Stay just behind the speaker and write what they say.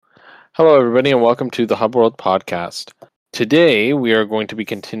Hello, everybody, and welcome to the Hub World Podcast. Today, we are going to be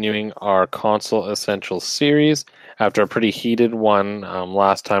continuing our Console Essentials series. After a pretty heated one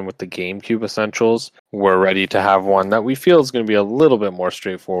last time with the GameCube Essentials, we're ready to have one that we feel is going to be a little bit more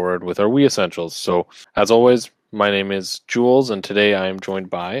straightforward with our Wii Essentials. So, as always, my name is Jules, and today I am joined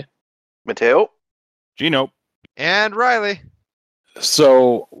by Matteo, Gino, and Riley.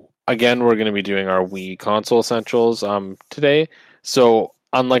 So, again, we're going to be doing our Wii Console Essentials today. So,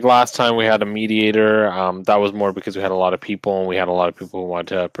 unlike last time, we had a mediator. That was more because we had a lot of people and we had a lot of people who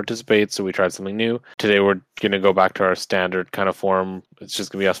wanted to participate, so we tried something new. Today, we're going to go back to our standard kind of form. It's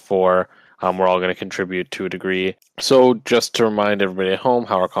just going to be us four. We're all going to contribute to a degree. So, just to remind everybody at home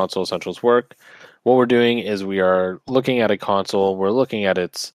how our Console Essentials work, what we're doing is we are looking at a console, we're looking at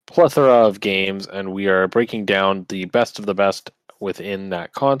its plethora of games, and we are breaking down the best of the best within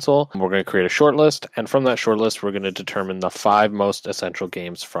that console. We're going to create a short list, and from that short list, we're going to determine the 5 most essential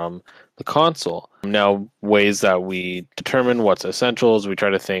games from the console. Now, ways that we determine what's essentials, we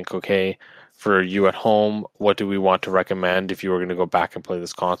try to think, okay, for you at home, what do we want to recommend if you were going to go back and play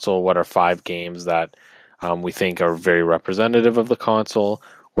this console? What are 5 games that we think are very representative of the console?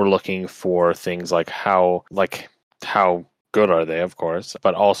 We're looking for things like how good are they, of course,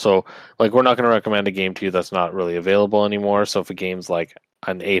 but also, like, we're not going to recommend a game to you that's not really available anymore. So if a game's like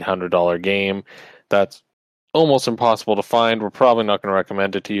an $800 game that's almost impossible to find, we're probably not going to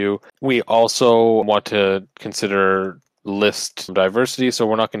recommend it to you. We also want to consider list diversity, so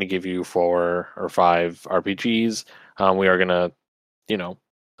we're not going to give you 4 or 5 RPGs. We are going to,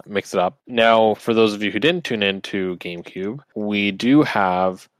 mix it up. Now, for those of you who didn't tune into GameCube, we do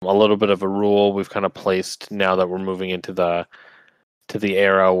have a little bit of a rule we've kind of placed now that we're moving into the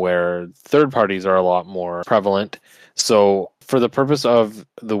era where third parties are a lot more prevalent. So, for the purpose of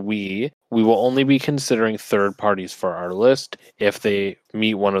the Wii, we will only be considering third parties for our list if they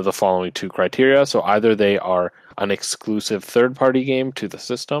meet one of the following 2 criteria. So, either they are an exclusive third party game to the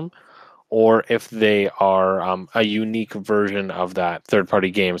system, or if they are a unique version of that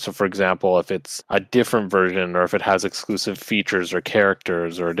third-party game. So, for example, if it's a different version or if it has exclusive features or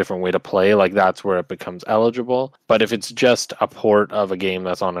characters or a different way to play, like that's where it becomes eligible. But if it's just a port of a game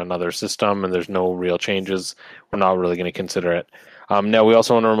that's on another system and there's no real changes, we're not really going to consider it. Now, we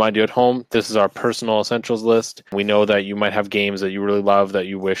also want to remind you at home, this is our personal essentials list. We know that you might have games that you really love that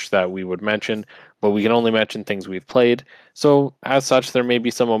you wish that we would mention, but we can only mention things we've played. So, as such, there may be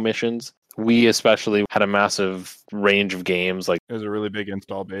some omissions. We especially had a massive range of games. Like, it was a really big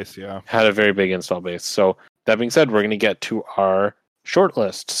install base, yeah. Had a very big install base. So, that being said, we're going to get to our short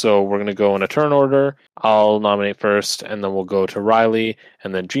list. So, we're going to go in a turn order. I'll nominate first, and then we'll go to Riley,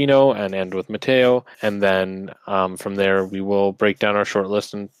 and then Gino, and end with Matteo. And then from there, we will break down our short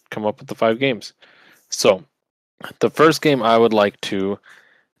list and come up with the 5 games. So, the first game I would like to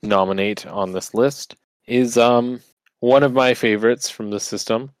nominate on this list is one of my favorites from the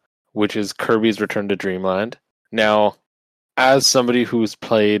system, which is Kirby's Return to Dreamland. Now, as somebody who's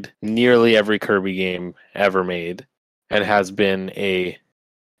played nearly every Kirby game ever made and has been a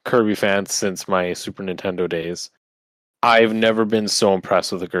Kirby fan since my Super Nintendo days, I've never been so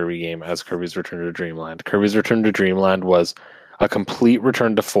impressed with a Kirby game as Kirby's Return to Dreamland. Kirby's Return to Dreamland was a complete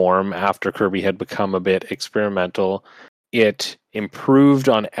return to form after Kirby had become a bit experimental. It improved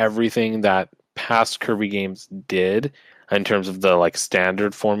on everything that past Kirby games did in terms of the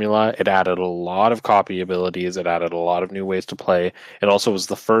standard formula. It added a lot of copy abilities. It added a lot of new ways to play. It also was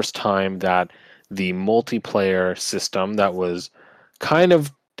the first time that the multiplayer system that was kind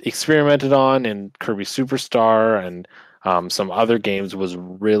of experimented on in Kirby Superstar and some other games was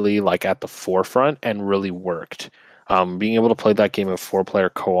really at the forefront and really worked. Being able to play that game of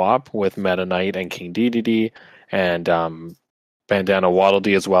 4-player co-op with Meta Knight and King Dedede and Bandana Waddle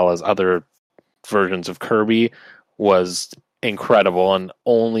Dee, as well as other versions of Kirby, was incredible and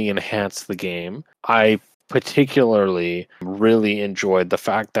only enhanced the game. I particularly really enjoyed the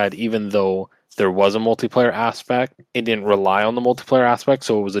fact that even though there was a multiplayer aspect, it didn't rely on the multiplayer aspect,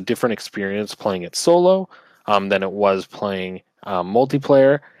 so it was a different experience playing it solo than it was playing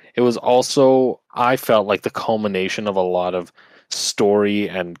multiplayer. It was also, I felt like the culmination of a lot of story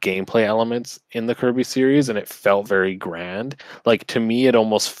and gameplay elements in the Kirby series, and it felt very grand. To me, it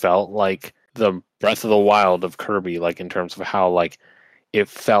almost felt like the Breath of the Wild of Kirby, in terms of how it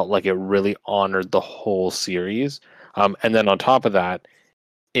felt like it really honored the whole series. And then on top of that,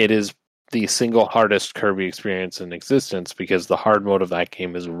 it is the single hardest Kirby experience in existence because the hard mode of that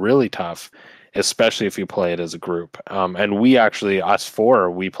game is really tough, especially if you play it as a group. And we actually, us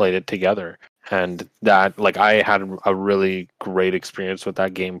 4, we played it together. And that, I had a really great experience with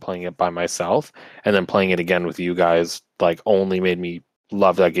that game playing it by myself, and then playing it again with you guys, only made me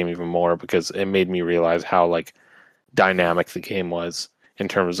love that game even more because it made me realize how like dynamic the game was in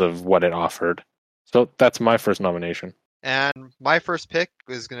terms of what it offered. So that's my first nomination. And my first pick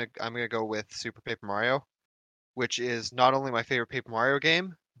I'm gonna go with Super Paper Mario, which is not only my favorite Paper Mario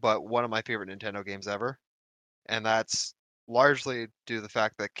game, but one of my favorite Nintendo games ever. And that's largely due to the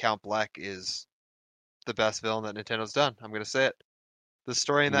fact that Count Bleck is the best villain that Nintendo's done. I'm gonna say it. The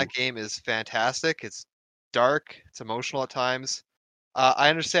story in that game is fantastic. It's dark, it's emotional at times. I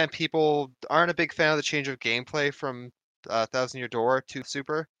understand people aren't a big fan of the change of gameplay from Thousand Year Door to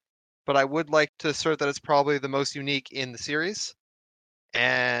Super, but I would like to assert that it's probably the most unique in the series.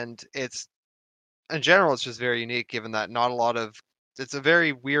 And it's, in general, it's just very unique given that not a lot of, it's a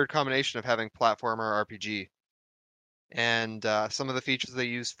very weird combination of having platformer RPG. And some of the features they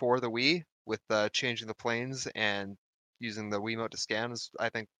used for the Wii with changing the planes and using the Wiimote to scan is, I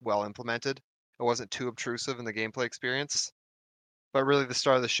think, well implemented. It wasn't too obtrusive in the gameplay experience. But really, the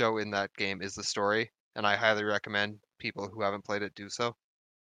star of the show in that game is the story, and I highly recommend people who haven't played it do so.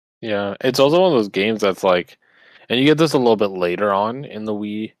 Yeah, it's also one of those games that's like, and you get this a little bit later on in the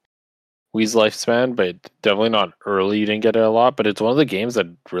Wii's lifespan, but definitely not early. You didn't get it a lot, but it's one of the games that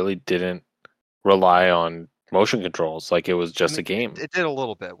really didn't rely on motion controls. Like it was I just a mean, game, it did a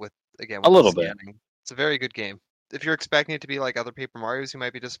little bit with, again, a with the little bit. scanning. It's a very good game. If you're expecting it to be like other Paper Marios, you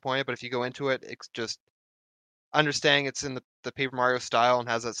might be disappointed, but if you go into it, it's just understanding it's in the Paper Mario style and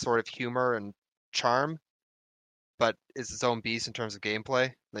has that sort of humor and charm, but is its own beast in terms of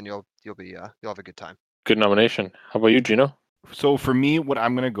gameplay, then you'll have a good time. Good nomination. How about you, Gino? So for me, what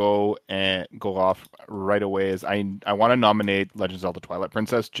I'm gonna go off right away is I want to nominate Legend of Zelda Twilight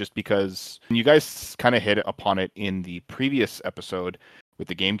Princess just because you guys kind of hit upon it in the previous episode with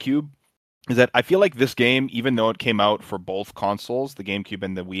the GameCube. Is that I feel like this game, even though it came out for both consoles, the GameCube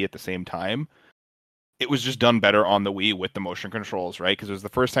and the Wii at the same time, it was just done better on the Wii with the motion controls, right? Because it was the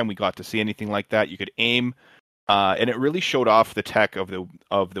first time we got to see anything like that. You could aim, and it really showed off the tech of the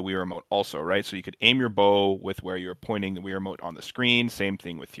Wii remote also, right? So you could aim your bow with where you're pointing the Wii remote on the screen. Same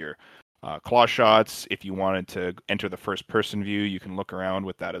thing with your claw shots. If you wanted to enter the first person view, you can look around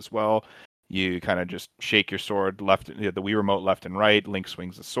with that as well. You kind of just shake your sword left, the Wii remote left and right. Link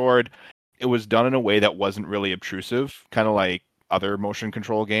swings the sword. It was done in a way that wasn't really obtrusive, kind of like other motion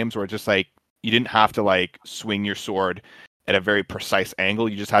control games, where it's just like you didn't have to like swing your sword at a very precise angle.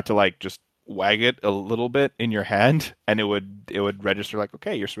 You just had to like just wag it a little bit in your hand, and it would register like,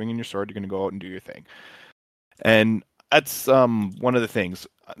 okay, you're swinging your sword. You're going to go out and do your thing. And that's one of the things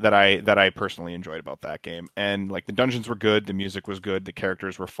that I personally enjoyed about that game. And like the dungeons were good, the music was good, the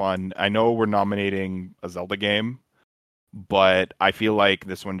characters were fun. I know we're nominating a Zelda game, but I feel like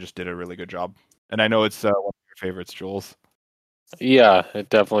this one just did a really good job. And I know it's one of your favorites, Jules. Yeah, it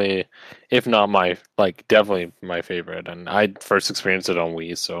definitely, if not my like, definitely my favorite. And I first experienced it on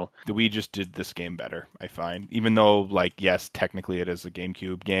Wii, so The Wii just did this game better, I find. Even though, like, yes, technically it is a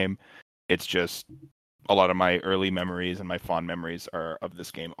GameCube game, it's just a lot of my early memories and my fond memories are of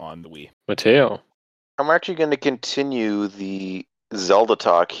this game on the Wii. Matteo. I'm actually going to continue the Zelda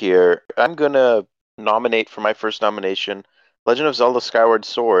talk here. I'm going to nominate for my first nomination Legend of Zelda Skyward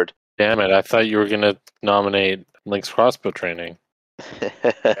Sword. Damn it! I thought you were gonna nominate Link's crossbow training.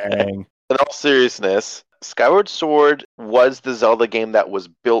 Dang. In all seriousness, Skyward Sword was the Zelda game that was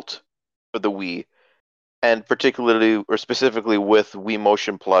built for the Wii, and particularly or specifically with Wii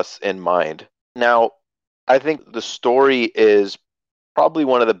Motion Plus in mind. Now, I think the story is probably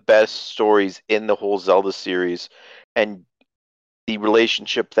one of the best stories in the whole Zelda series, and the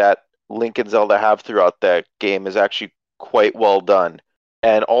relationship that Link and Zelda have throughout that game is actually quite well done.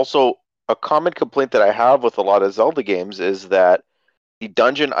 And also, a common complaint that I have with a lot of Zelda games is that the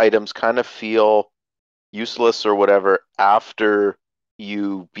dungeon items kind of feel useless or whatever after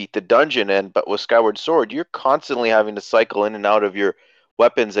you beat the dungeon. And but with Skyward Sword, you're constantly having to cycle in and out of your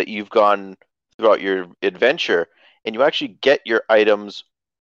weapons that you've gone throughout your adventure, and you actually get your items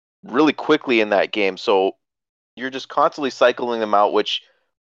really quickly in that game. So you're just constantly cycling them out, which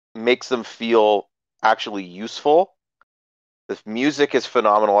makes them feel actually useful. The music is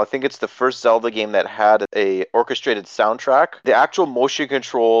phenomenal. I think it's the first Zelda game that had a orchestrated soundtrack. The actual motion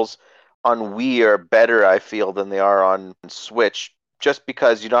controls on Wii are better, I feel, than they are on Switch, just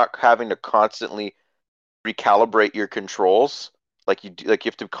because you're not having to constantly recalibrate your controls. Like you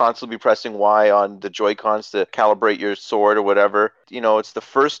have to constantly be pressing Y on the Joy-Cons to calibrate your sword or whatever. You know, it's the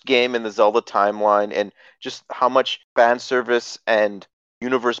first game in the Zelda timeline, and just how much fan service and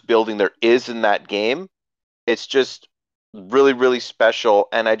universe building there is in that game. It's just really, really special,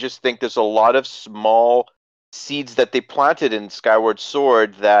 and I just think there's a lot of small seeds that they planted in Skyward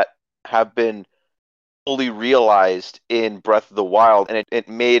Sword that have been fully realized in Breath of the Wild, and it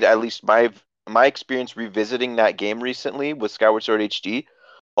made at least my experience revisiting that game recently with Skyward Sword HD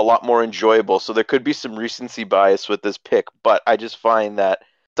a lot more enjoyable. So there could be some recency bias with this pick, but I just find that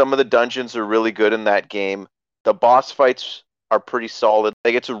some of the dungeons are really good in that game. The boss fights are pretty solid.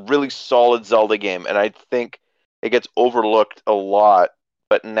 Like, it's a really solid Zelda game, and I think it gets overlooked a lot.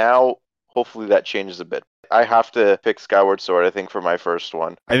 But now, hopefully, that changes a bit. I have to pick Skyward Sword, I think, for my first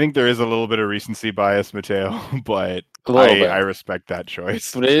one. I think there is a little bit of recency bias, Matteo, but A little bit. I respect that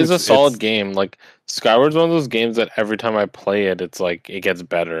choice. But it is a solid game. Like, Skyward's one of those games that every time I play it, it's like it gets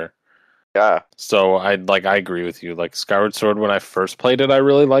better. Yeah. So I agree with you. Like, Skyward Sword, when I first played it, I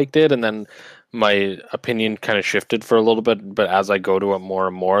really liked it, and then my opinion kind of shifted for a little bit. But as I go to it more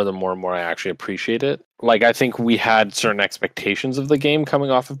and more, the more and more I actually appreciate it. Like, I think we had certain expectations of the game coming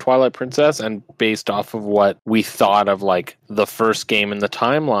off of Twilight Princess, and based off of what we thought of like the first game in the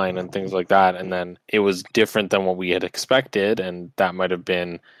timeline and things like that, and then it was different than what we had expected, and that might have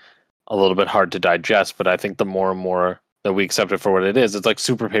been a little bit hard to digest. But I think the more and more that we accept it for what it is, it's like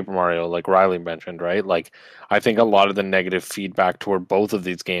Super Paper Mario, like Riley mentioned, right? Like, I think a lot of the negative feedback toward both of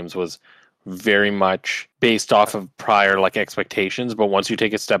these games was very much based off of prior like expectations. But once you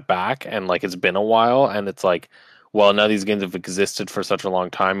take a step back and like it's been a while, and it's like, well, now these games have existed for such a long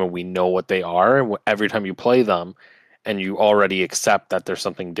time and we know what they are, and every time you play them and you already accept that there's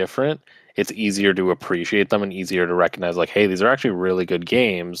something different, it's easier to appreciate them and easier to recognize like, hey, these are actually really good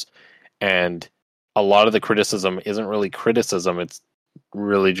games. And a lot of the criticism isn't really criticism, it's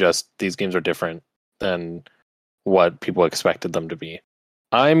really just these games are different than what people expected them to be.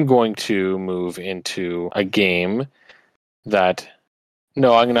 I'm going to move into a game that...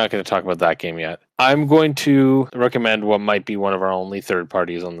 No, I'm not going to talk about that game yet. I'm going to recommend what might be one of our only third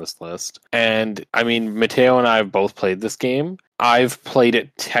parties on this list. And I mean, Matteo and I have both played this game. I've played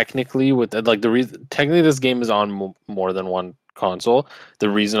it technically with like the reason. Technically, this game is on more than one console. The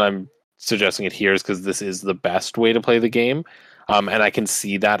reason I'm suggesting it here is because this is the best way to play the game, and I can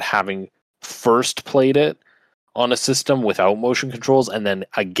see that having first played it on a system without motion controls and then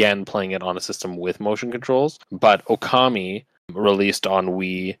again playing it on a system with motion controls. But Okami, released on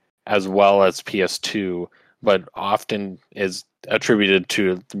Wii as well as PS2, but often is attributed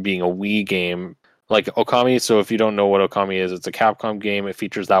to being a Wii game. Like Okami, so if you don't know what Okami is, it's a Capcom game. It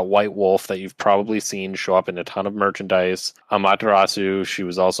features that white wolf that you've probably seen show up in a ton of merchandise. Amaterasu, she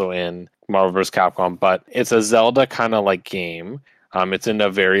was also in Marvel vs. Capcom, but it's a Zelda kind of like game. It's in a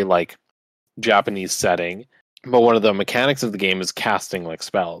very like Japanese setting, but one of the mechanics of the game is casting like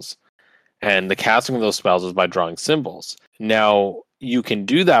spells. And the casting of those spells is by drawing symbols. Now, you can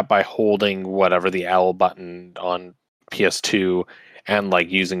do that by holding whatever the L button on PS2 and like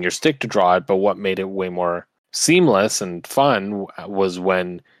using your stick to draw it. But what made it way more seamless and fun was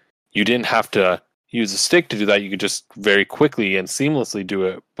when you didn't have to use a stick to do that. You could just very quickly and seamlessly do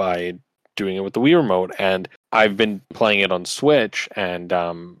it by doing it with the Wii remote. And I've been playing it on Switch, and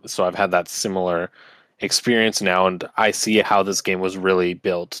so I've had that similar experience now, and I see how this game was really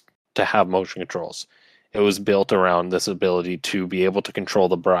built to have motion controls. It was built around this ability to be able to control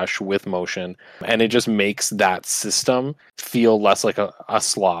the brush with motion, and it just makes that system feel less like a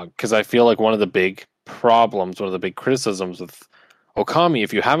slog. Because I feel like one of the big problems, one of the big criticisms with Okami,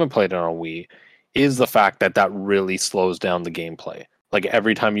 if you haven't played it on Wii, is the fact that that really slows down the gameplay. Like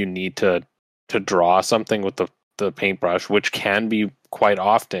every time you need to draw something with the paintbrush, which can be quite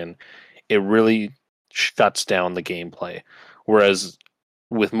often, it really shuts down the gameplay. Whereas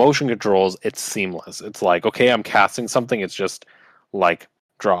with motion controls, it's seamless. It's like, okay, I'm casting something. It's just like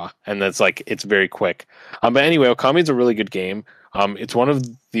draw, and it's like it's very quick. But anyway, Okami is a really good game. It's one of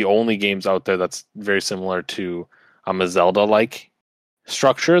the only games out there that's very similar to a Zelda-like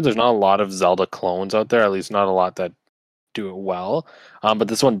structure. There's not a lot of Zelda clones out there, at least not a lot that do it well. But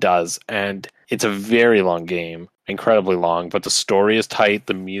this one does, and it's a very long game, incredibly long, but the story is tight,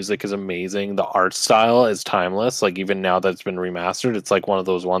 the music is amazing, the art style is timeless. Like even now that it's been remastered, it's like one of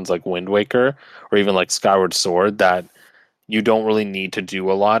those ones like Wind Waker or even like Skyward Sword that you don't really need to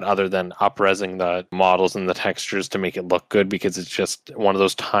do a lot other than up-resing the models and the textures to make it look good, because it's just one of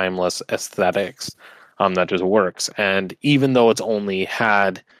those timeless aesthetics that just works. And even though it's only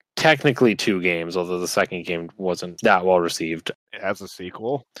had technically 2 games, although the second game wasn't that well received. It has a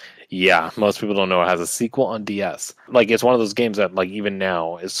sequel? Yeah, most people don't know it has a sequel on DS. Like, it's one of those games that, like, even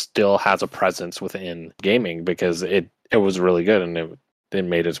now, it still has a presence within gaming because it was really good and it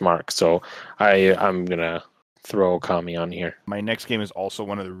made its mark. So I'm going to throw Okami on here. My next game is also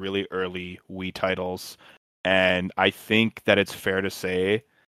one of the really early Wii titles, and I think that it's fair to say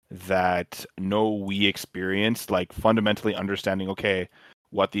that no Wii experience, like fundamentally understanding, okay,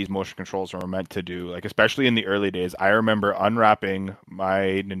 what these motion controls are meant to do. Like, especially in the early days, I remember unwrapping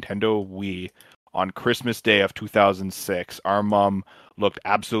my Nintendo Wii on Christmas Day of 2006. Our mom looked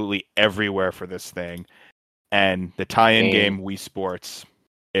absolutely everywhere for this thing. And the tie-in game Wii Sports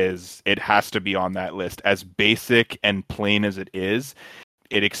it has to be on that list. As basic and plain as it is,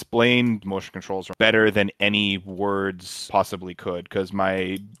 it explained motion controls better than any words possibly could, because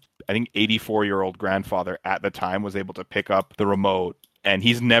I think 84-year-old grandfather at the time was able to pick up the remote, and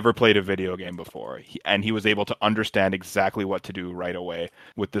he's never played a video game before. He was able to understand exactly what to do right away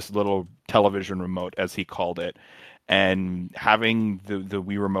with this little television remote, as he called it. And having the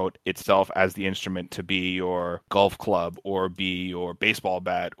Wii remote itself as the instrument to be your golf club, or be your baseball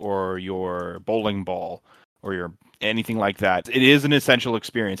bat, or your bowling ball, or your anything like that, it is an essential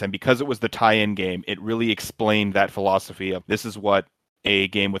experience. And because it was the tie-in game, it really explained that philosophy of this is what a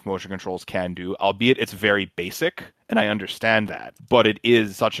game with motion controls can do, albeit it's very basic, and I understand that, but it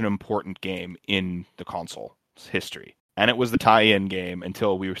is such an important game in the console's history. And it was the tie-in game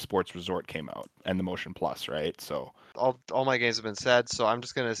until Wii Sports Resort came out and the Motion Plus, right? So all my games have been said, so I'm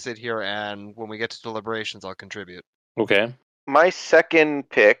just gonna sit here, and when we get to deliberations, I'll contribute. Okay. My second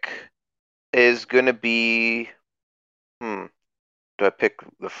pick is gonna be. Do I pick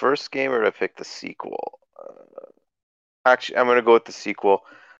the first game or do I pick the sequel? Actually, I'm gonna go with the sequel.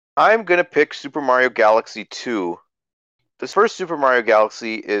 I'm gonna pick Super Mario Galaxy 2. This first Super Mario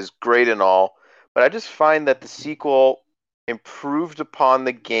Galaxy is great and all, but I just find that the sequel improved upon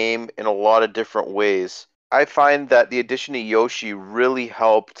the game in a lot of different ways. I find that the addition of Yoshi really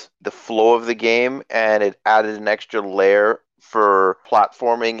helped the flow of the game, and it added an extra layer for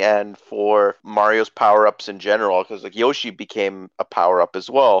platforming and for Mario's power-ups in general, because like Yoshi became a power-up as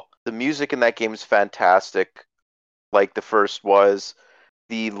well. The music in that game is fantastic, like the first was.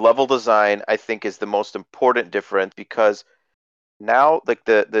 The level design, I think, is the most important difference, because now, like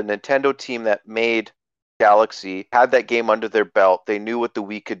the Nintendo team that made Galaxy had that game under their belt. They knew what the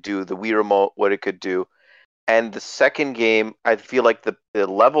Wii could do, the Wii Remote, what it could do. And the second game, I feel like the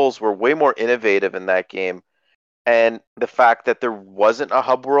levels were way more innovative in that game. And the fact that there wasn't a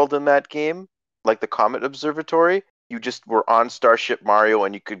hub world in that game, like the Comet Observatory, you just were on Starship Mario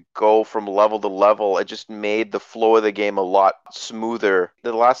and you could go from level to level. It just made the flow of the game a lot smoother.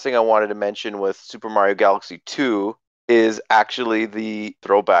 The last thing I wanted to mention with Super Mario Galaxy 2 is actually the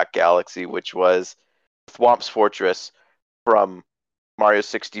throwback Galaxy, which was Thwomp's Fortress from Mario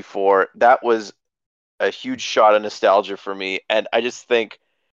 64. That was a huge shot of nostalgia for me, and I just think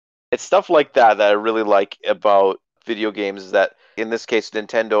it's stuff like that that I really like about video games, is that in this case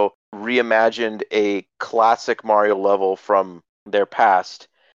Nintendo reimagined a classic Mario level from their past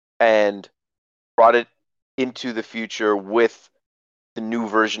and brought it into the future with the new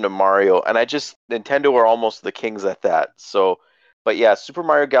version of Mario. And Nintendo are almost the kings at that. So, but yeah, Super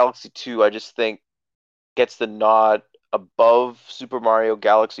Mario Galaxy 2 I just think gets the nod above Super Mario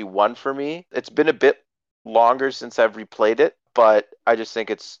Galaxy 1 for me. It's been a bit longer since I've replayed it, but I just think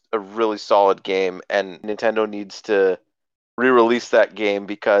it's a really solid game, and Nintendo needs to re-release that game,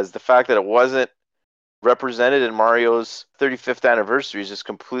 because the fact that it wasn't represented in Mario's 35th anniversary is just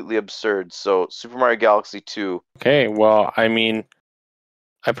completely absurd. So Super Mario Galaxy 2. Okay, well, I mean,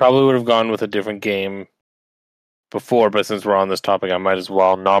 I probably would have gone with a different game before, but since we're on this topic, I might as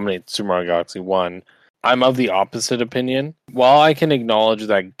well nominate Super Mario Galaxy 1. I'm of the opposite opinion. While I can acknowledge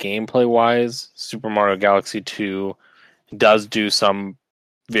that gameplay-wise, Super Mario Galaxy 2 does do some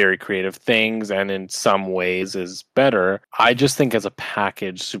very creative things and in some ways is better, I just think as a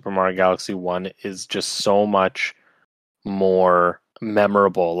package, Super Mario Galaxy 1 is just so much more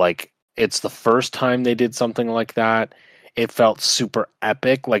memorable. Like, it's the first time they did something like that. It felt super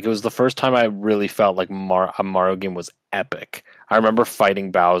epic. Like, it was the first time I really felt like a Mario game was epic. I remember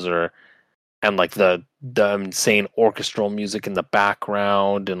fighting Bowser and like the insane orchestral music in the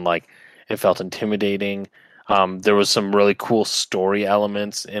background, and like it felt intimidating. There was some really cool story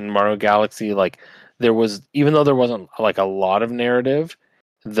elements in Mario Galaxy. Like, there was, even though there wasn't like a lot of narrative,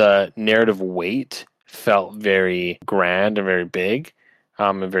 the narrative weight felt very grand and very big,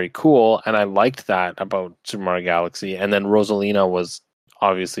 and very cool. And I liked that about Super Mario Galaxy. And then Rosalina was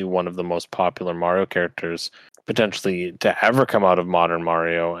obviously one of the most popular Mario characters potentially to ever come out of modern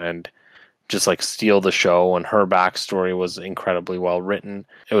Mario, and just like steal the show. And her backstory was incredibly well written.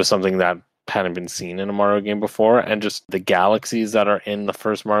 It was something that hadn't been seen in a Mario game before, and just the galaxies that are in the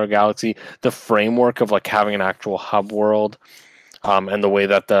first Mario Galaxy, the framework of like having an actual hub world, and the way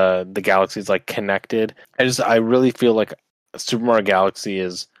that the galaxies like connected. I really feel like Super Mario Galaxy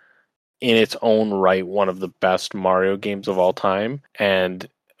is in its own right one of the best Mario games of all time, and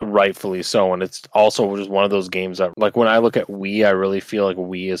rightfully so. And it's also just one of those games that, like, when I look at Wii, I really feel like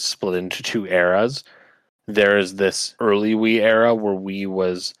Wii is split into two eras. There is this early Wii era where Wii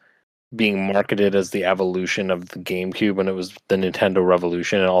was being marketed as the evolution of the GameCube, and it was the Nintendo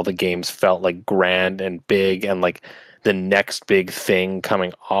Revolution, and all the games felt like grand and big and like the next big thing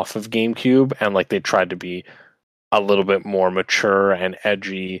coming off of GameCube, and like they tried to be a little bit more mature and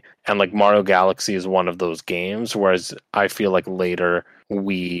edgy, and like Mario Galaxy is one of those games, whereas I feel like later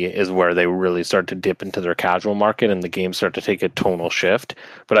Wii is where they really start to dip into their casual market and the games start to take a tonal shift.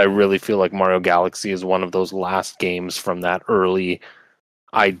 But I really feel like Mario Galaxy is one of those last games from that early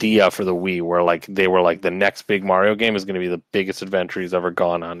idea for the Wii, where like they were like, the next big Mario game is going to be the biggest adventure he's ever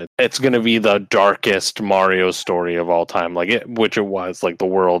gone on. It's going to be the darkest Mario story of all time, like it, which it was. Like the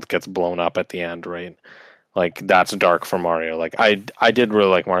world gets blown up at the end, right? Like that's dark for Mario. Like I did really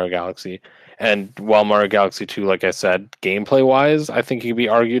like Mario Galaxy, and while Mario Galaxy 2, like I said, gameplay wise, I think it could be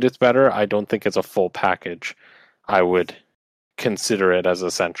argued it's better. I don't think it's a full package. I would consider it as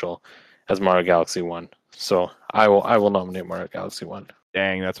essential as Mario Galaxy 1. So I will nominate Mario Galaxy 1.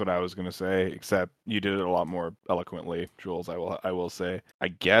 Dang, that's what I was gonna say. Except you did it a lot more eloquently, Jules. I will say. I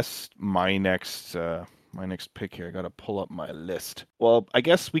guess my next pick here. I gotta pull up my list. Well, I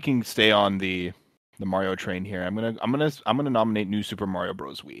guess we can stay on the Mario train here. I'm gonna nominate New Super Mario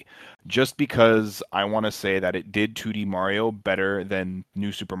Bros. Wii, just because I want to say that it did 2D Mario better than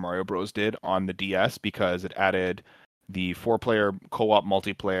New Super Mario Bros. Did on the DS, because it added the 4-player co-op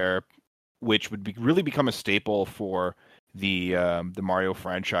multiplayer, which would really become a staple for the Mario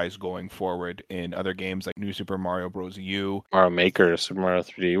franchise going forward in other games like New Super Mario Bros. U, Mario Maker, Super Mario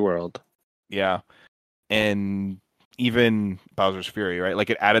 3D World. Yeah, and even Bowser's Fury, right? Like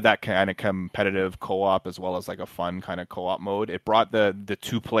it added that kind of competitive co-op as well as like a fun kind of co-op mode. It brought the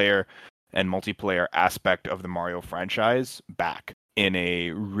 2-player and multiplayer aspect of the Mario franchise back in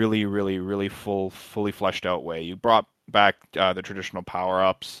a really, really, really fully fleshed out way. You brought back the traditional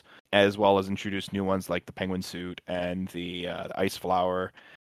power-ups, as well as introduced new ones like the penguin suit and the ice flower.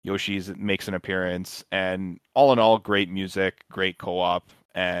 Yoshi's makes an appearance, and all in all, great music, great co-op,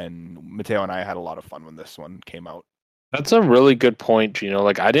 and Matteo and I had a lot of fun when this one came out. That's a really good point, Gino.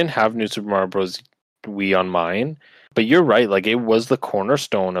 Like I didn't have New Super Mario Bros. Wii on mine, but you're right. Like it was the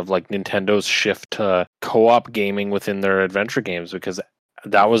cornerstone of like Nintendo's shift to co-op gaming within their adventure games, because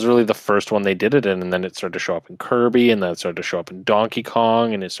that was really the first one they did it in, and then it started to show up in Kirby, and then it started to show up in Donkey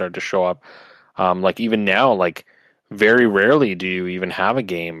Kong, and it started to show up like even now, like very rarely do you even have a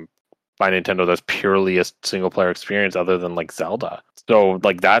game by Nintendo that's purely a single player experience other than like Zelda. So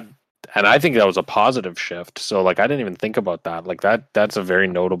like that, and I think that was a positive shift. So like I didn't even think about that. Like that's a very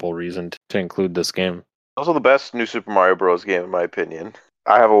notable reason to include this game. Also the best New Super Mario Bros. Game in my opinion.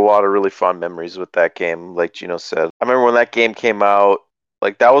 I have a lot of really fond memories with that game, like Gino said. I remember when that game came out,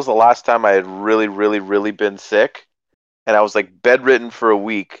 like that was the last time I had really, really, really been sick. And I was like bedridden for a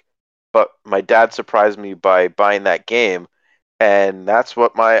week. But my dad surprised me by buying that game. And that's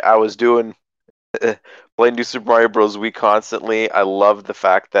what I was doing, playing New Super Mario Bros. Wii constantly. I love the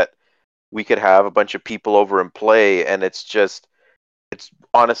fact that we could have a bunch of people over and play, and it's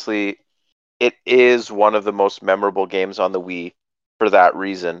honestly, it is one of the most memorable games on the Wii for that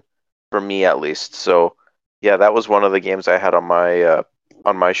reason, for me at least. So, yeah, that was one of the games I had on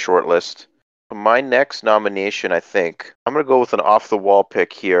my short list. My next nomination, I think, I'm gonna go with an off the wall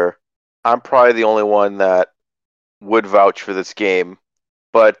pick here. I'm probably the only one that would vouch for this game,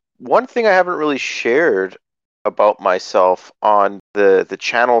 but one thing I haven't really shared about myself on the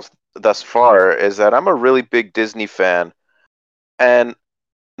channel thus far is that I'm a really big Disney fan, and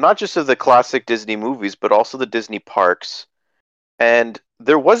not just of the classic Disney movies, but also the Disney parks. And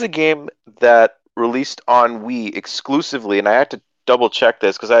there was a game that released on Wii exclusively, and I had to double check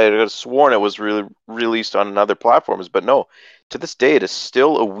this because I had sworn it was really released on other platforms, but no, to this day it is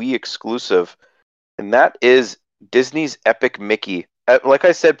still a Wii exclusive, and that is Disney's Epic Mickey. Like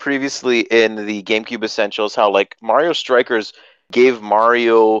I said previously in the GameCube Essentials, how like Mario Strikers gave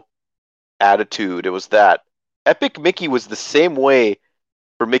Mario attitude. It was that. Epic Mickey was the same way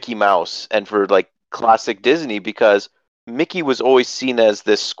for Mickey Mouse and for like classic Disney, because Mickey was always seen as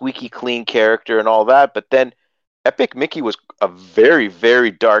this squeaky clean character and all that, but then Epic Mickey was a very,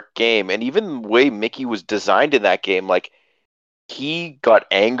 very dark game, and even the way Mickey was designed in that game, like he got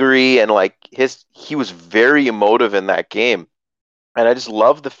angry and like he was very emotive in that game. And I just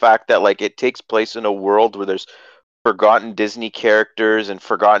love the fact that like it takes place in a world where there's forgotten Disney characters and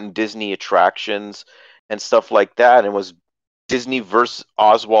forgotten Disney attractions and stuff like that, and was Disney versus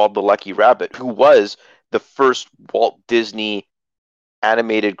Oswald the Lucky Rabbit, who was the first Walt Disney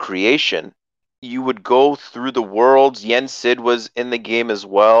animated creation. you would go through the worlds. Yen Sid was in the game as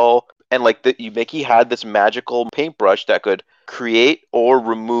well. And like Mickey had this magical paintbrush that could create or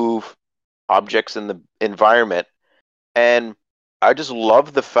remove objects in the environment. And I just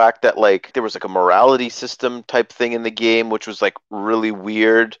love the fact that like there was like a morality system type thing in the game, which was like really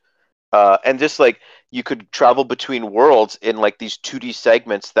weird. And just like you could travel between worlds in like these 2D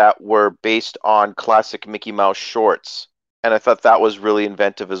segments that were based on classic Mickey Mouse shorts. And I thought that was really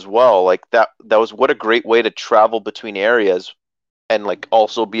inventive as well. Like that was what a great way to travel between areas and like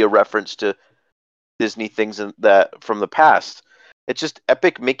also be a reference to Disney things that from the past. It's just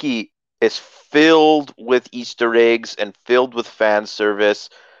Epic Mickey is filled with Easter eggs and filled with fan service.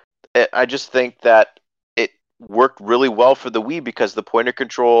 I just think that it worked really well for the Wii because the pointer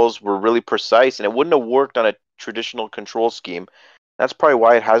controls were really precise, and it wouldn't have worked on a traditional control scheme. That's probably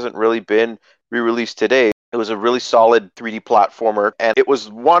why it hasn't really been re-released today. It was a really solid 3D platformer, and it was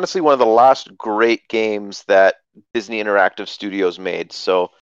honestly one of the last great games that Disney Interactive Studios made.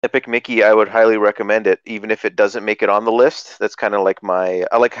 So Epic Mickey, I would highly recommend it, even if it doesn't make it on the list. That's kind of like I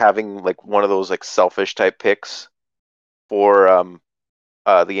like having like one of those like selfish type picks for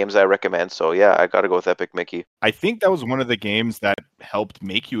the games I recommend. So yeah, I got to go with Epic Mickey. I think that was one of the games that helped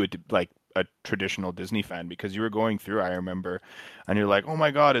make you a traditional Disney fan, because you were going through, I remember, and you're like, oh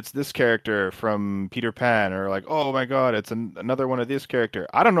my god, it's this character from Peter Pan, or like, oh my god, it's another one of this character.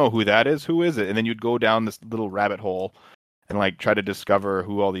 I don't know who that is. Who is it? And then you'd go down this little rabbit hole and like try to discover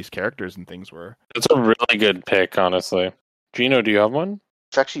who all these characters and things were. That's a really good pick, honestly. Gino, do you have one?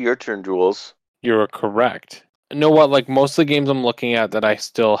 It's actually your turn, Jules. You're correct. You know what? Like most of the games I'm looking at that I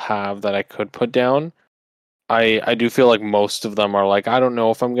still have that I could put down, I do feel like most of them are like, I don't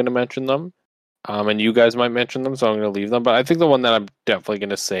know if I'm going to mention them. And you guys might mention them, so I'm going to leave them. But I think the one that I'm definitely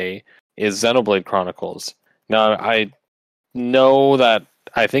going to say is Xenoblade Chronicles. Now, I know that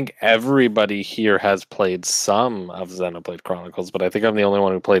I think everybody here has played some of Xenoblade Chronicles, but I think I'm the only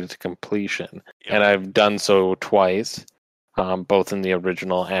one who played it to completion. Yep. And I've done so twice, both in the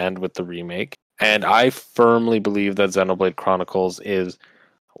original and with the remake. And I firmly believe that Xenoblade Chronicles is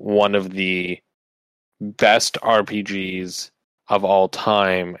one of the best RPGs of all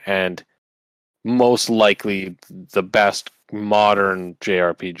time, and most likely the best modern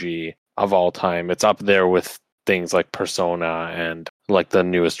JRPG of all time. It's up there with things like Persona and like the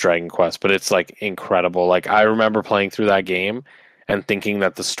newest Dragon Quest, but it's like incredible. Like I remember playing through that game and thinking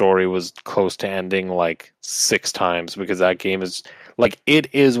that the story was close to ending like 6 times, because that game is like,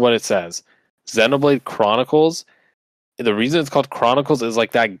 it is what it says. Xenoblade Chronicles, the reason it's called Chronicles is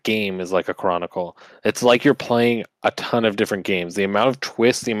like that game is like a chronicle. It's like you're playing a ton of different games. The amount of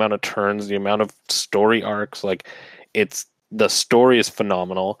twists, the amount of turns, the amount of story arcs, like the story is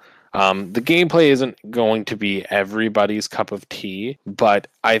phenomenal. The gameplay isn't going to be everybody's cup of tea, but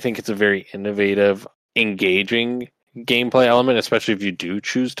I think it's a very innovative, engaging gameplay element, especially if you do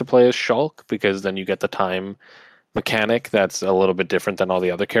choose to play as Shulk, because then you get the time mechanic that's a little bit different than all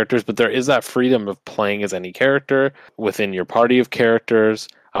the other characters, but there is that freedom of playing as any character within your party of characters,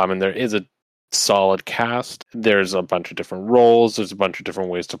 and there is a solid cast. There's a bunch of different roles, there's a bunch of different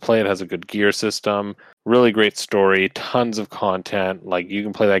ways to play. It has a good gear system, really great story, tons of content. Like you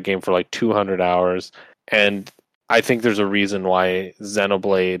can play that game for like 200 hours, and I think there's a reason why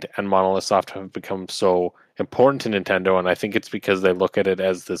Xenoblade and Monolith Soft have become so important to Nintendo, and I think it's because they look at it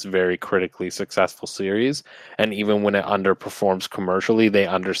as this very critically successful series, and even when it underperforms commercially, they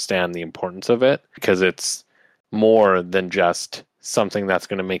understand the importance of it, because it's more than just something that's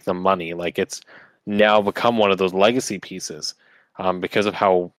going to make them money. Like it's now become one of those legacy pieces, because of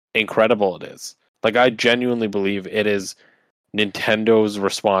how incredible it is. Like I genuinely believe it is Nintendo's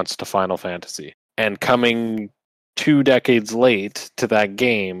response to Final Fantasy, and coming 2 decades late to that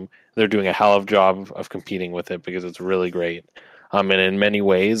game, they're doing a hell of a job of competing with it, because it's really great. And in many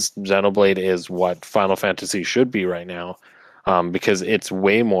ways, Xenoblade is what Final Fantasy should be right now, because it's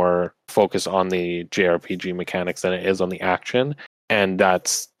way more focused on the JRPG mechanics than it is on the action, and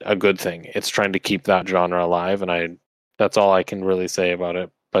that's a good thing. It's trying to keep that genre alive, and that's all I can really say about it.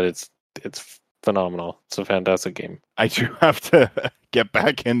 But it's phenomenal. It's a fantastic game. I do have to get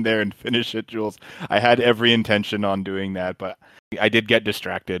back in there and finish it, Jules. I had every intention on doing that, but I did get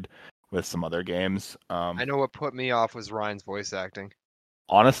distracted with some other games. I know what put me off was Ryan's voice acting.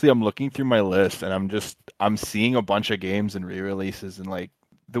 Honestly, I'm looking through my list and I'm seeing a bunch of games and re-releases, and like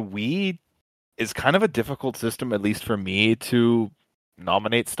the Wii is kind of a difficult system, at least for me, to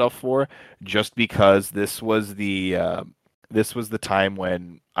nominate stuff for, just because this was the time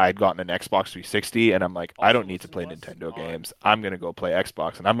when I'd gotten an Xbox 360, and I'm like, I don't need to play Nintendo games. I'm going to go play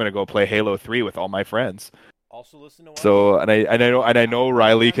Xbox, and I'm going to go play Halo 3 with all my friends. So, and I know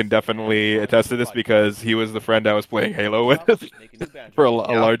Riley can definitely attest to this because he was the friend I was playing Halo with for a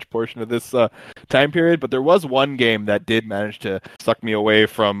large portion of this time period. But there was one game that did manage to suck me away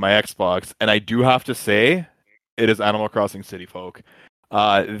from my Xbox, and I do have to say, it is Animal Crossing City Folk.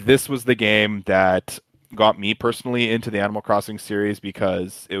 This was the game that got me personally into the Animal Crossing series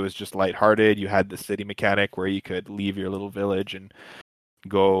because it was just lighthearted. You had the city mechanic where you could leave your little village and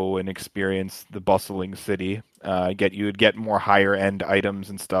go and experience the bustling city. You would get more higher end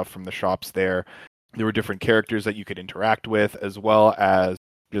items and stuff from the shops there. There were different characters that you could interact with, as well as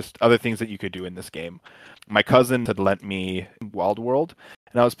just other things that you could do in this game. My cousin had lent me Wild World,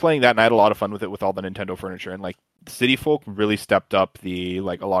 and I was playing that, and I had a lot of fun with it with all the Nintendo furniture. And like City Folk really stepped up a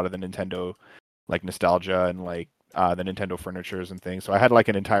lot of the Nintendo nostalgia and the Nintendo furnitures and things. So I had like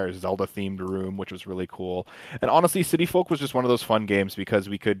an entire Zelda themed room, which was really cool. And honestly, City Folk was just one of those fun games because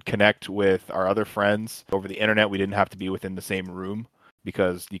we could connect with our other friends over the internet. We didn't have to be within the same room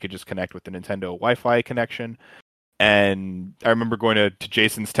because you could just connect with the Nintendo Wi-Fi connection. And I remember going to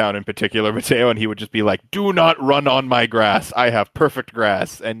Jason's town in particular, Matteo, and he would just be like, "Do not run on my grass. I have perfect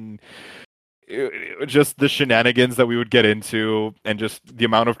grass." And just the shenanigans that we would get into and just the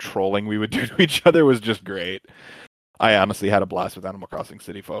amount of trolling we would do to each other was just great. I honestly had a blast with Animal Crossing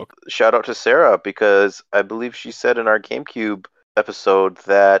City Folk. Shout out to Sarah, because I believe she said in our GameCube episode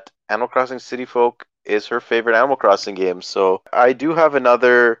that Animal Crossing City Folk is her favorite Animal Crossing game. So I do have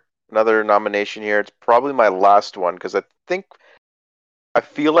another nomination here. It's probably my last one because I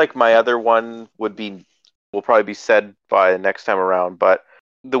feel like my other one will probably be said by next time around. But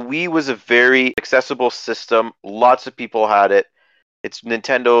the Wii was a very accessible system. Lots of people had it. It's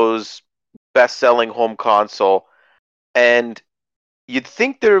Nintendo's best-selling home console. And you'd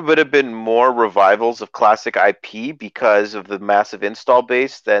think there would have been more revivals of classic IP because of the massive install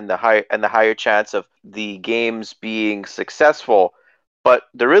base than the higher chance of the games being successful. But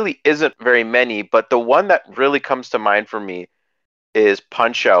there really isn't very many. But the one that really comes to mind for me is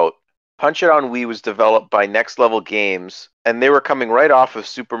Punch-Out! Punch-Out! On Wii was developed by Next Level Games, and they were coming right off of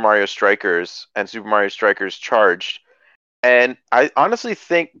Super Mario Strikers and Super Mario Strikers Charged. And I honestly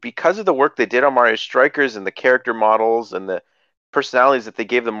think because of the work they did on Mario Strikers and the character models and the personalities that they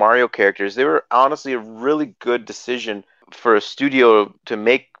gave the Mario characters, they were honestly a really good decision for a studio to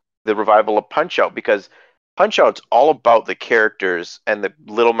make the revival of Punch-Out! Because Punch-Out's all about the characters and the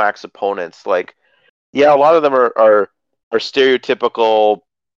Little Max opponents. Like, yeah, a lot of them are stereotypical,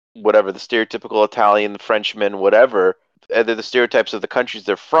 whatever, the stereotypical Italian, Frenchman, whatever. They're the stereotypes of the countries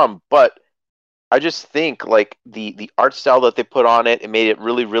they're from, but I just think like the art style that they put on it made it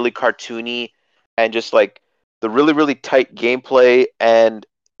really, really cartoony, and just like the really, really tight gameplay and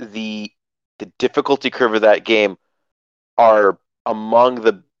the difficulty curve of that game are among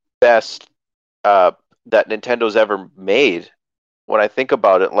the best that Nintendo's ever made. When I think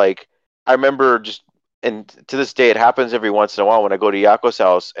about it, like I remember and to this day it happens every once in a while when I go to Yako's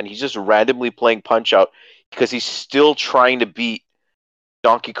house and he's just randomly playing Punch-Out! Because he's still trying to beat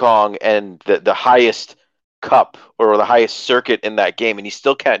Donkey Kong and the highest cup or the highest circuit in that game, and he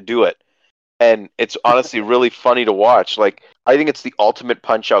still can't do it. And it's honestly really funny to watch. Like, I think it's the ultimate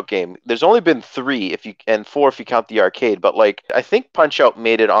Punch-Out! Game. There's only been 3 and 4 if you count the arcade, but like I think Punch-Out!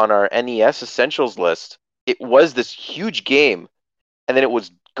 Made it on our NES Essentials list. It was this huge game, and then it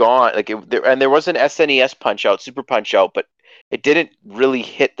was gone. There was an SNES Punch-Out!, Super Punch-Out!, but it didn't really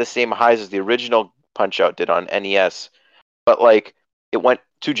hit the same highs as the original Punch-Out! Did on NES. But like, it went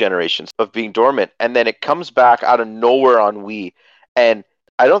 2 generations of being dormant, and then it comes back out of nowhere on Wii. And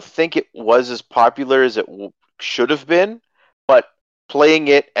I don't think it was as popular as it should have been, but playing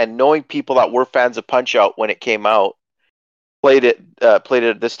it and knowing people that were fans of Punch-Out! When it came out, played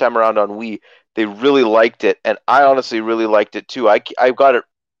it this time around on Wii, they really liked it, and I honestly really liked it too. I got it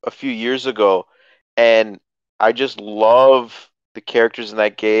a few years ago, and I just love the characters in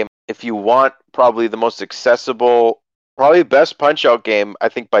that game. If you want probably the most accessible, probably the best Punch-Out! Game, I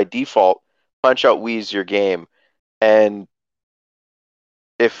think by default, Punch-Out! Wii is your game. And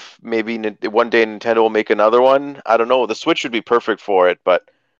if maybe one day Nintendo will make another one, I don't know. The Switch would be perfect for it, but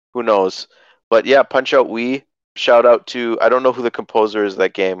who knows? But yeah, Punch-Out! Wii. Shout out to, I don't know who the composer is of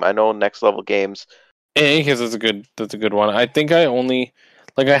that game. I know Next Level Games. In any case, that's a good one. I think I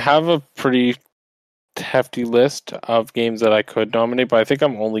have a pretty hefty list of games that I could nominate, but I think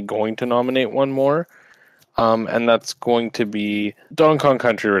I'm only going to nominate one more. And that's going to be Donkey Kong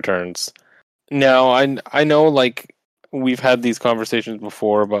Country Returns. Now, I know like we've had these conversations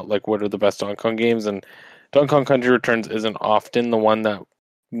before about like what are the best Donkey Kong games, and Donkey Kong Country Returns isn't often the one that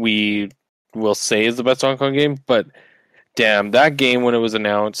we will say is the best Donkey Kong game, but damn, that game when it was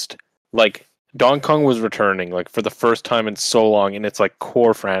announced, like Donkey Kong was returning like for the first time in so long in its like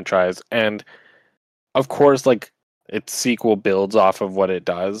core franchise, and of course, like its sequel builds off of what it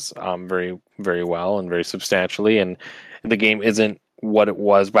does, very very well and very substantially, and the game isn't what it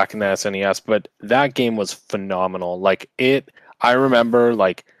was back in the SNES, but that game was phenomenal. Like I remember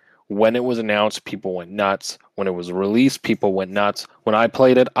like when it was announced, people went nuts. When it was released, people went nuts. When I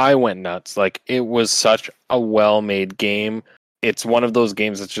played it, I went nuts. Like it was such a well-made game. It's one of those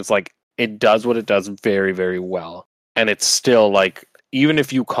games that's just like it does what it does very, very well. And it's still like even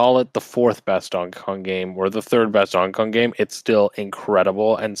if you call it the fourth best Donkey Kong game or the third best Donkey Kong game, it's still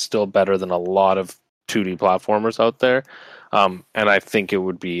incredible and still better than a lot of 2D platformers out there. And I think it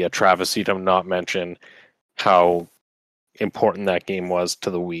would be a travesty to not mention how important that game was to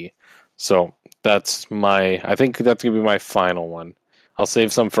the Wii. So I think that's gonna be my final one. I'll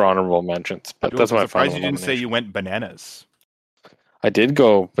save some for honorable mentions, but that's my final surprised you didn't say nomination. you went bananas. I did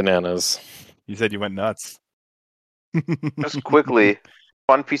go bananas. You said you went nuts. Just quickly,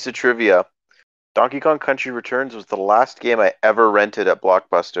 fun piece of trivia. Donkey Kong Country Returns was the last game I ever rented at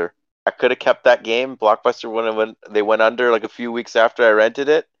Blockbuster. I could have kept that game. Blockbuster, when they went under like a few weeks after I rented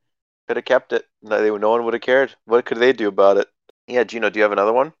it, could have kept it. No one would have cared. What could they do about it? Yeah, Gino, do you have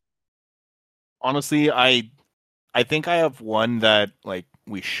another one? Honestly, I think I have one that like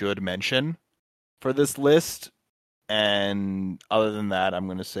we should mention for this list, and other than that, I'm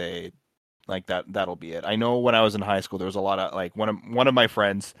gonna say like that'll be it. I know when I was in high school, there was a lot of like one of my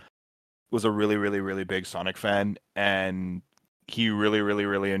friends was a really really really big Sonic fan, and he really really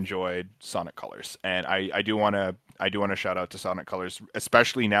really enjoyed Sonic Colors, and I do want to shout out to Sonic Colors,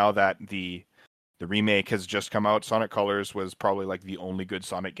 especially now that the remake has just come out. Sonic Colors was probably like the only good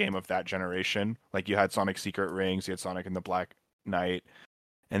Sonic game of that generation. Like you had Sonic Secret Rings, you had Sonic and the Black Knight,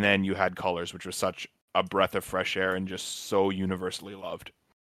 and then you had Colors, which was such a breath of fresh air and just so universally loved.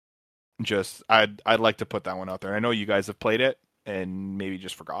 Just I'd like to put that one out there. I know you guys have played it and maybe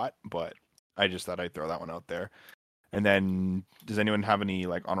just forgot, but I just thought I'd throw that one out there. And then does anyone have any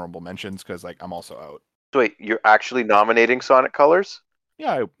like honorable mentions? Because like I'm also out. Wait, you're actually nominating Sonic Colors?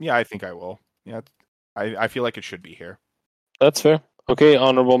 Yeah, I think I will. Yeah, I feel like it should be here. That's fair. Okay,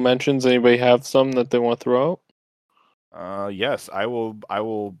 honorable mentions. Anybody have some that they want to throw out? Yes, I will. I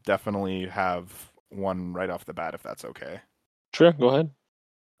will definitely have one right off the bat if that's okay. Sure, go ahead.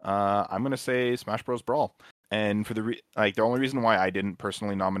 I'm gonna say Smash Bros. Brawl, and for the only reason why I didn't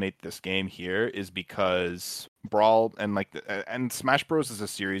personally nominate this game here is because Brawl and and Smash Bros. As a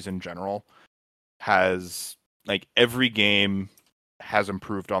series in general has like every game has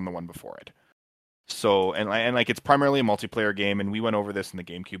improved on the one before it. So and like it's primarily a multiplayer game, and we went over this in the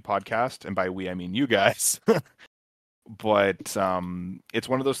GameCube podcast, and by we I mean you guys. But it's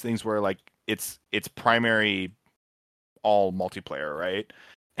one of those things where like it's primary all multiplayer, right?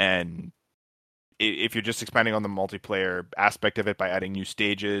 And if you're just expanding on the multiplayer aspect of it by adding new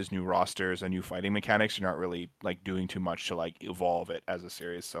stages, new rosters, and new fighting mechanics, you're not really like doing too much to like evolve it as a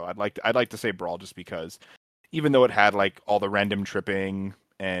series. So I'd like to say Brawl just because even though it had like all the random tripping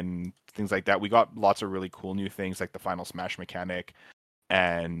and things like that, we got lots of really cool new things like the final smash mechanic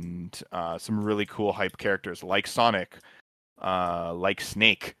and some really cool hype characters like Sonic, like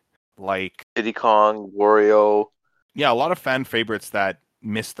Snake, like Diddy Kong, Wario. Yeah, a lot of fan favorites that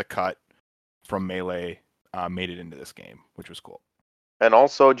missed the cut from Melee made it into this game, which was cool. And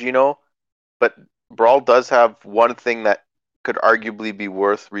also, Gino, but Brawl does have one thing that could arguably be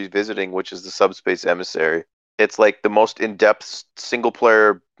worth revisiting, which is the Subspace Emissary. It's like the most in-depth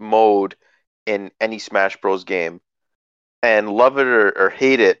single-player mode in any Smash Bros. Game. And love it or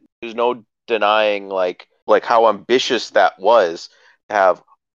hate it, there's no denying like how ambitious that was to have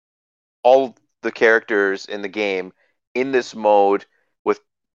all the characters in the game in this mode with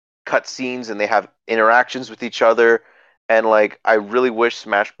cutscenes, and they have interactions with each other. And like I really wish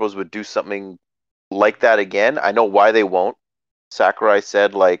Smash Bros. Would do something like that again. I know why they won't. Sakurai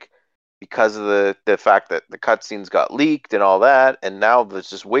said like because of the fact that the cutscenes got leaked and all that, and now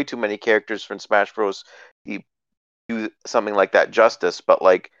there's just way too many characters from Smash Bros. He do something like that justice, but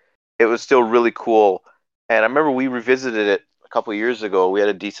like it was still really cool. And I remember we revisited it a couple of years ago. We had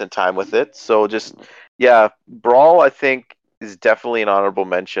a decent time with it. So just yeah, Brawl I think is definitely an honorable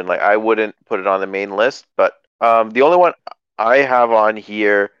mention. Like I wouldn't put it on the main list, but the only one I have on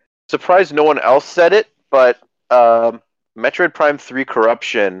here, surprised no one else said it, but Metroid Prime 3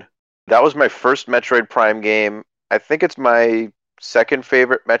 Corruption. That was my first Metroid Prime game. I think it's my second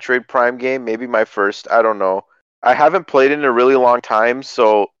favorite Metroid Prime game, maybe my first. I don't know. I haven't played it in a really long time,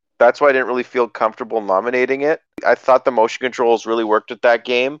 so that's why I didn't really feel comfortable nominating it. I thought the motion controls really worked with that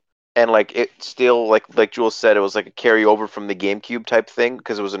game, and like it still like Jules said, it was like a carryover from the GameCube type thing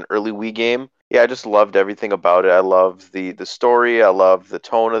because it was an early Wii game. Yeah, I just loved everything about it. I love the story. I love the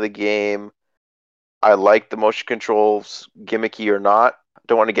tone of the game. I like the motion controls, gimmicky or not.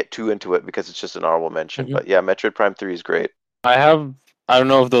 Don't want to get too into it because it's just an honorable mention. Mhm. But yeah, Metroid Prime 3 is great. I don't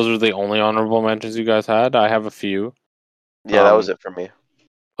know if those are the only honorable mentions you guys had. I have a few. Yeah, that was it for me.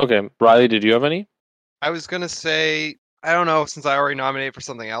 Okay, Riley, did you have any? I was gonna say, I don't know, since I already nominated for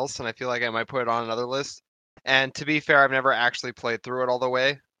something else, and I feel like I might put it on another list. And to be fair, I've never actually played through it all the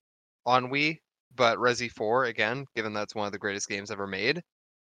way on Wii, but Resi 4, again, given that's one of the greatest games ever made,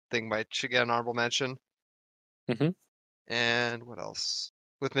 think might should get an honorable mention. Mm-hmm. And what else?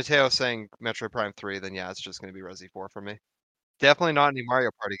 With Matteo saying Metroid Prime 3, then yeah, it's just gonna be Resi 4 for me. Definitely not any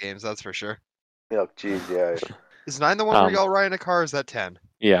Mario Party games, that's for sure. Oh, geez, yeah. Is 9 the one where y'all ride in a car, or is that 10?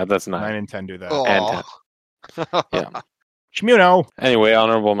 Yeah, that's 9 9. and 10 do that. And 10. Oh. Yeah. Shmuno. Anyway,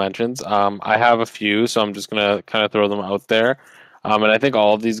 honorable mentions. I have a few, so I'm just gonna kind of throw them out there. And I think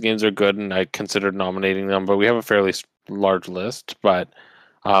all of these games are good, and I considered nominating them, but we have a fairly large list. But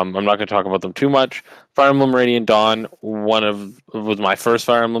I'm not going to talk about them too much. Fire Emblem Radiant Dawn, was my first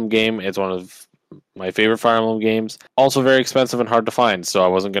Fire Emblem game. It's one of my favorite Fire Emblem games. Also very expensive and hard to find, so I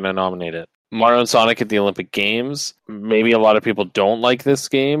wasn't going to nominate it. Mario and Sonic at the Olympic Games. Maybe a lot of people don't like this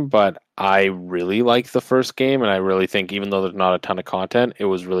game, but I really like the first game, and I really think even though there's not a ton of content, it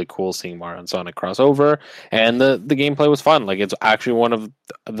was really cool seeing Mario and Sonic cross over, and the gameplay was fun. Like, it's actually one of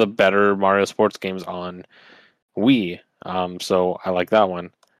the better Mario sports games on Wii. So I like that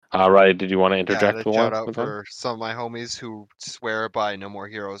one. Riley, did you want to Yeah, interject to with shout one? out With one? for some of my homies who swear by No More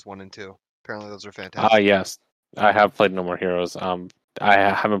Heroes 1 and 2. Apparently those are fantastic. Yes. I have played No More Heroes. I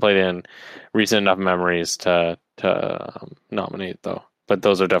haven't played it in recent enough memories to nominate though. But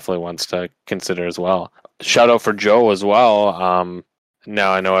those are definitely ones to consider as well. Shout out for Joe as well.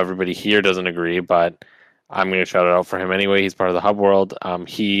 Now I know everybody here doesn't agree, but I'm going to shout it out for him anyway. He's part of the Hub World.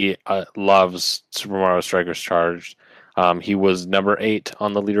 He loves Super Mario Strikers Charged. He was number 8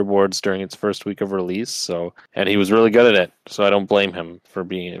 on the leaderboards during its first week of release. And he was really good at it. So I don't blame him for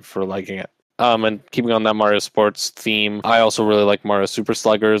liking it. And keeping on that Mario Sports theme, I also really like Mario Super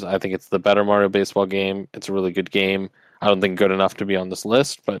Sluggers. I think it's the better Mario baseball game. It's a really good game. I don't think good enough to be on this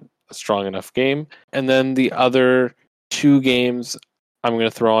list, but a strong enough game. And then the other 2 games I'm going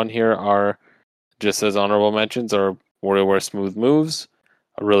to throw on here are just as honorable mentions are WarioWare Smooth Moves,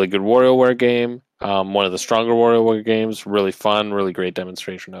 a really good WarioWare game, one of the stronger WarioWare games, really fun, really great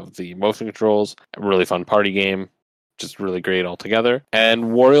demonstration of the motion controls, a really fun party game, just really great altogether. And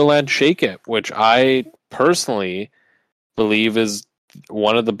Wario Land Shake It, which I personally believe is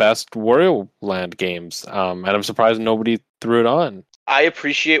one of the best Wario Land games. And I'm surprised nobody threw it on. I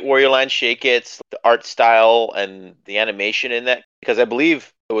appreciate Wario Land Shake It's the art style and the animation in that because I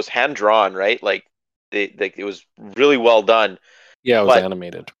believe it was hand drawn, right? Like it was really well done. Yeah, it was But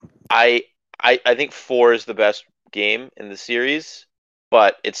animated. I think 4 is the best game in the series,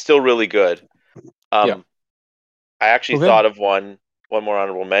 but it's still really good. Yeah. I actually Okay. thought of one more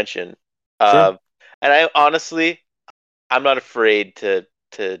honorable mention. Sure. And I'm not afraid to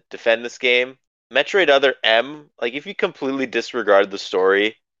defend this game. Metroid Other M, like if you completely disregard the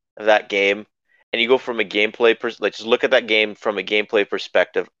story of that game and you go from a like just look at that game from a gameplay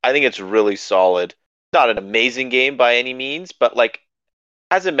perspective, I think it's really solid. Not an amazing game by any means, but like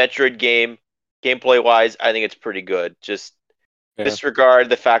as a Metroid game, gameplay wise, I think it's pretty good. Just disregard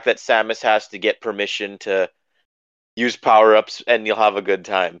the fact that Samus has to get permission to use power ups and you'll have a good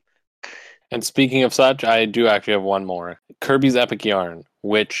time. And speaking of such, I do actually have one more. Kirby's Epic Yarn,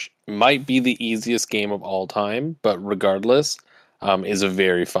 which might be the easiest game of all time, but regardless, is a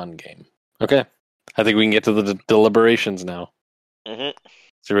very fun game. Okay. I think we can get to the deliberations now. Mm-hmm.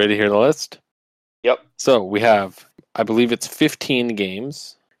 So, ready to hear the list? Yep. So, we have, I believe it's 15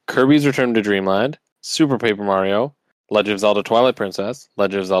 games. Kirby's Return to Dreamland, Super Paper Mario, Legend of Zelda Twilight Princess,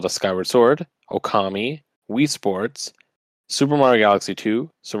 Legend of Zelda Skyward Sword, Okami, Wii Sports, Super Mario Galaxy 2,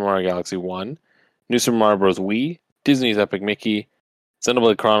 Super Mario Galaxy 1, New Super Mario Bros. Wii, Disney's Epic Mickey,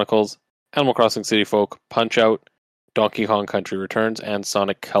 Xenoblade Chronicles, Animal Crossing City Folk, Punch-Out, Donkey Kong Country Returns, and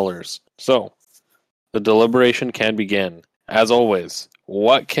Sonic Colors. So, the deliberation can begin. As always,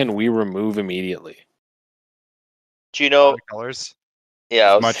 what can we remove immediately? Gino, Sonic Colors.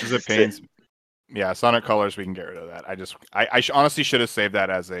 yeah, As much as it pains. Yeah, Sonic Colors, we can get rid of that. I honestly should have saved that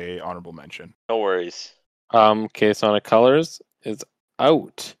as a honorable mention. No worries. Okay, Sonic Colors is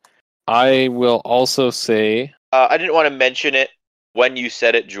out. I will also say... I didn't want to mention it when you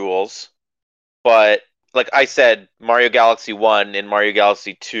said it, Jules, but like I said, Mario Galaxy 1 and Mario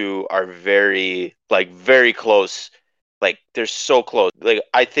Galaxy 2 are very close. Like they're so close. Like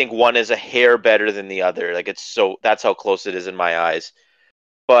I think one is a hair better than the other. Like that's how close it is in my eyes.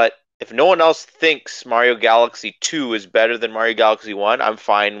 But if no one else thinks Mario Galaxy 2 is better than Mario Galaxy 1, I'm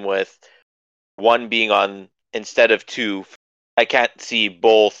fine with 1 being on instead of 2. I can't see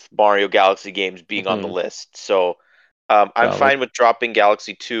both Mario Galaxy games being on the list. So I'm fine with dropping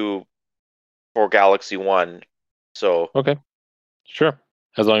Galaxy 2 for Galaxy 1. So Okay, sure.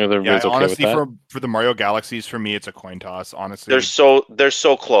 As long as everybody's okay honestly, with that. for the Mario Galaxies, for me, it's a coin toss. Honestly, they're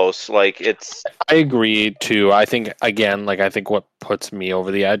so close. Like it's. I agree too. I think again, like I think what puts me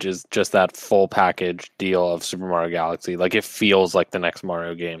over the edge is just that full package deal of Super Mario Galaxy. Like it feels like the next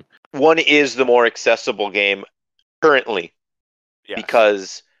Mario game. 1 is the more accessible game currently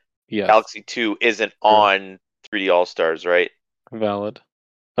because Galaxy 2 isn't on 3D All Stars, right? Valid.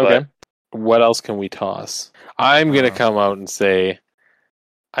 Okay. What else can we toss? I'm gonna come out and say,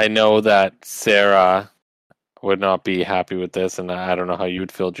 I know that Sarah would not be happy with this, and I don't know how you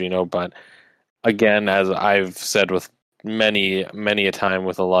would feel, Gino, but again, as I've said with many a time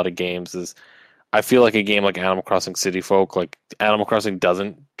with a lot of games, is I feel like a game like Animal Crossing City Folk, like Animal Crossing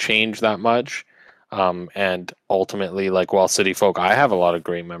doesn't change that much. And ultimately, like while City Folk, I have a lot of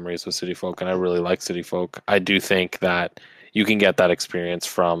great memories with City Folk, and I really like City Folk. I do think that you can get that experience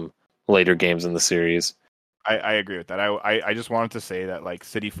from later games in the series. I agree with that. I just wanted to say that like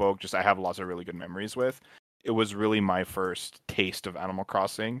City Folk, just I have lots of really good memories with. It was really my first taste of Animal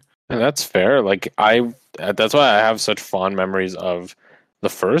Crossing. And that's fair. Like that's why I have such fond memories of the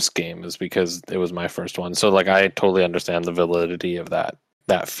first game, is because it was my first one. So like I totally understand the validity of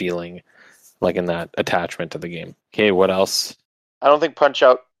that feeling, like in that attachment to the game. Okay, what else? I don't think Punch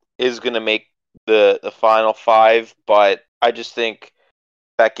Out is going to make the final 5, but I just think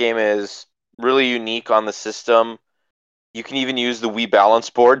that game is really unique on the system. You can even use the Wii balance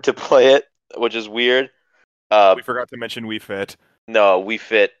board to play it, which is weird. We forgot to mention Wii Fit. No, Wii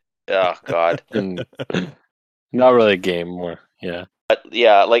Fit. Oh God. Not really a game, more yeah. But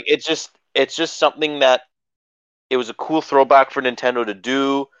yeah, like it's just something that it was a cool throwback for Nintendo to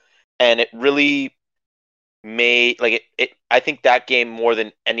do, and it really made like it. I think that game more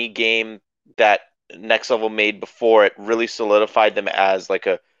than any game that Next Level made before, it really solidified them as like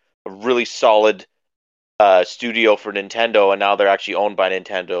a really solid studio for Nintendo, and now they're actually owned by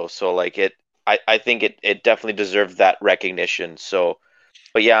Nintendo. So like I think it definitely deserved that recognition. So,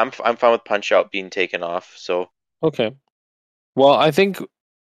 but yeah, I'm fine with Punch Out being taken off. So okay. Well, I think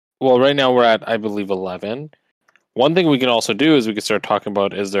right now we're at, I believe, 11. One thing we can also do is we can start talking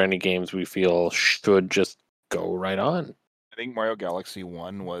about, is there any games we feel should just go right on? I think Mario Galaxy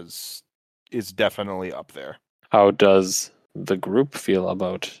 1 is definitely up there. How does the group feel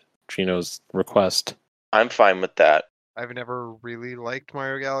about Gino's request? I'm fine with that. I've never really liked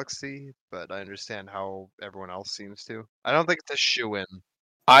Mario Galaxy, but I understand how everyone else seems to. I don't think it's a shoo-in.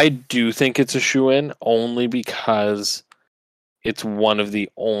 I do think it's a shoo-in, only because it's one of the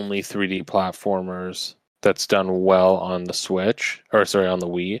only 3D platformers that's done well on the Switch, or sorry, on the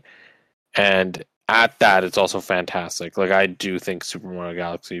Wii. And at that, it's also fantastic. Like, I do think Super Mario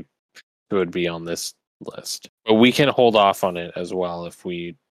Galaxy should be on this list. But we can hold off on it as well if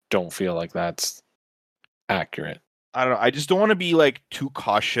we don't feel like that's accurate. I don't know. I just don't want to be like too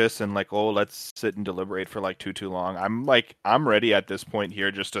cautious and like, oh, let's sit and deliberate for like too long. I'm ready at this point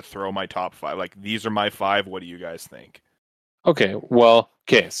here just to throw my top 5. Like, these are my 5. What do you guys think? Okay,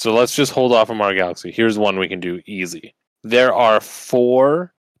 so let's just hold off on Mario Galaxy. Here's one we can do easy. There are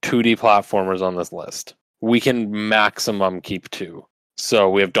 4 2D platformers on this list. We can maximum keep 2. So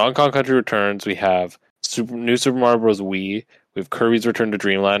we have Donkey Kong Country Returns, we have New Super Mario Bros. Wii, we have Kirby's Return to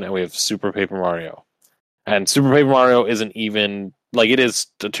Dreamland, and we have Super Paper Mario. And Super Paper Mario isn't even, like, it is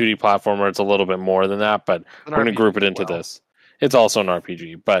a 2D platformer. It's a little bit more than that, but we're going to group it into this. It's also an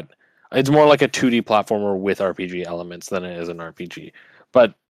RPG, but it's more like a 2D platformer with RPG elements than it is an RPG.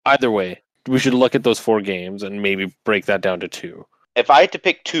 But either way, we should look at those 4 games and maybe break that down to 2. If I had to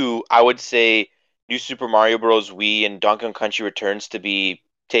pick 2, I would say New Super Mario Bros. Wii and Donkey Kong Country Returns to be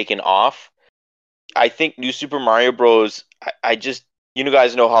taken off. I think New Super Mario Bros. I just, you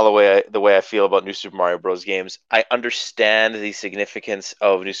guys know how the way I feel about New Super Mario Bros. Games. I understand the significance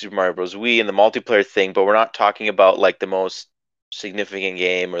of New Super Mario Bros. Wii and the multiplayer thing, but we're not talking about like the most significant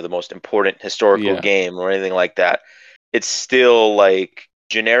game or the most important historical game or anything like that. It's still like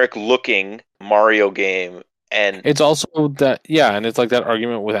generic looking Mario game, and it's also that and it's like that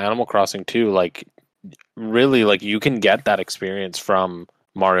argument with Animal Crossing too. Like, really, like you can get that experience from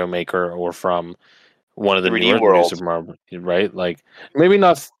Mario Maker or from one of the newer New Super Mario, right? Like, maybe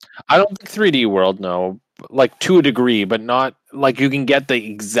not. I don't think 3D World, no, like to a degree, but not like you can get the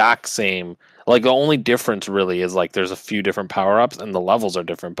exact same. Like, the only difference really is like there's a few different power ups and the levels are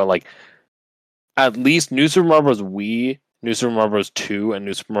different, but like at least New Super Mario Bros. Wii New Super Mario Bros. 2 and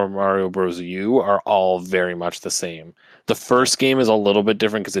New Super Mario Bros. U are all very much the same. The first game is a little bit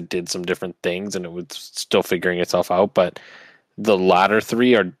different because it did some different things and it was still figuring itself out, but the latter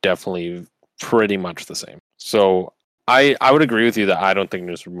three are definitely pretty much the same. So I would agree with you that I don't think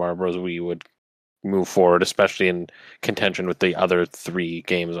New Super Mario Bros. Wii would move forward, especially in contention with the other three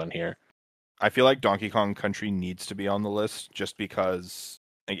games on here. I feel like Donkey Kong Country needs to be on the list just because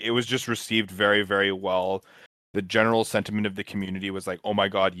it was just received very, very well. The general sentiment of the community was like, "Oh my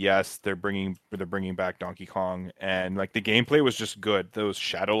God, yes, they're bringing back Donkey Kong," and like the gameplay was just good. Those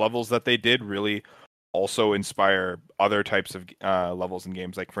shadow levels that they did really also inspire other types of levels in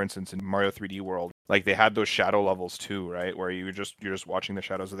games. Like for instance, in Mario 3D World, like they had those shadow levels too, right? Where you're just watching the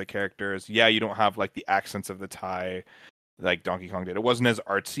shadows of the characters. Yeah, you don't have like the accents of the Thai like Donkey Kong did. It wasn't as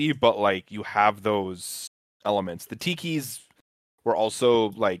artsy, but like you have those elements. The Tikis were also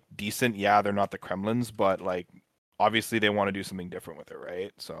like decent. Yeah, they're not the Kremlins, but like obviously they want to do something different with it,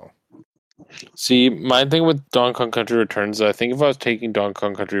 right? So see, my thing with Donkey Kong Country Returns, I think if I was taking Donkey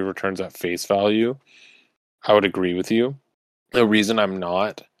Kong Country Returns at face value, I would agree with you. The reason I'm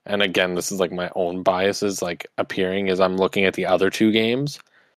not, and again, this is like my own biases like appearing, is I'm looking at the other two games,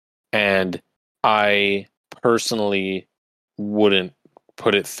 and I personally wouldn't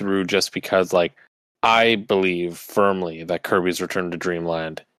put it through just because like I believe firmly that Kirby's Return to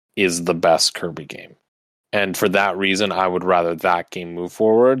Dreamland is the best Kirby game. And for that reason, I would rather that game move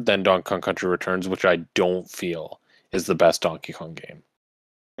forward than Donkey Kong Country Returns, which I don't feel is the best Donkey Kong game.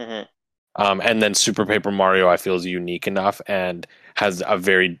 Mhm. And then Super Paper Mario, I feel is unique enough and has a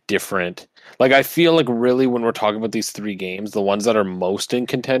very different. Like I feel like really when we're talking about these three games, the ones that are most in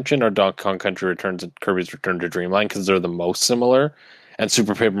contention are Donkey Kong Country Returns and Kirby's Return to Dreamland because they're the most similar. And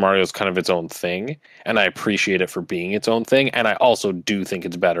Super Paper Mario is kind of its own thing, and I appreciate it for being its own thing. And I also do think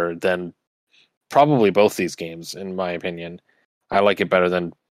it's better than probably both these games, in my opinion. I like it better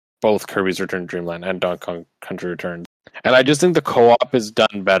than both Kirby's Return to Dreamland and Donkey Kong Country Returns. And I just think the co-op is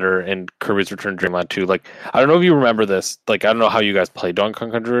done better in Kirby's Return to Dreamland 2. Like, I don't know if you remember this. Like, I don't know how you guys play Donkey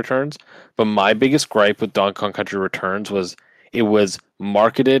Kong Country Returns, but my biggest gripe with Donkey Kong Country Returns was it was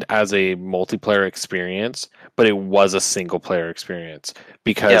marketed as a multiplayer experience, but it was a single player experience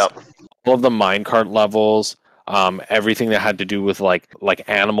because Yeah. all of the minecart levels, everything that had to do with like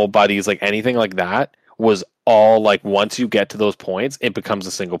animal buddies, like anything like that was all like once you get to those points, it becomes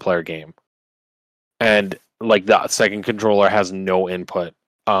a single player game. And like the second controller has no input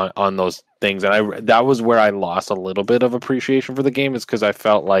on those things, and that was where I lost a little bit of appreciation for the game, is because I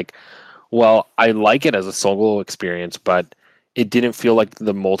felt like, well, I like it as a solo experience, but it didn't feel like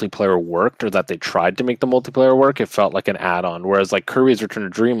the multiplayer worked or that they tried to make the multiplayer work. It felt like an add-on, whereas like Kirby's Return to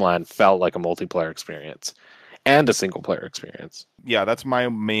Dreamland felt like a multiplayer experience and a single player experience. yeah, that's my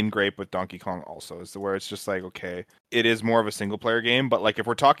main gripe with Donkey Kong also, is where it's just like, okay, it is more of a single player game, but like if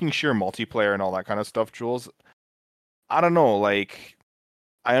we're talking sheer multiplayer and all that kind of stuff, Jules, I don't know, like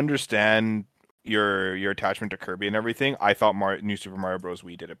I understand your attachment to Kirby and everything. I thought New Super Mario Bros.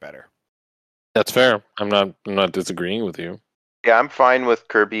 Wii did it better. That's fair. I'm not disagreeing with you. Yeah, I'm fine with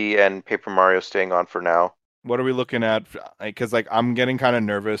Kirby and Paper Mario staying on for now. What are we looking at? Because like I'm getting kind of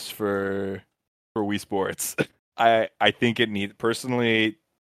nervous for Wii Sports. I think it needs, personally,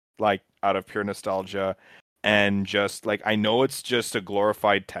 like out of pure nostalgia, and just like I know it's just a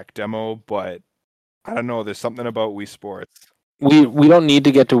glorified tech demo, but I don't know. There's something about Wii Sports. We don't need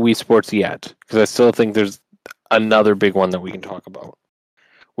to get to Wii Sports yet because I still think there's another big one that we can talk about,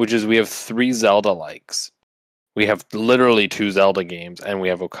 which is we have three Zelda likes. We have literally two Zelda games, and we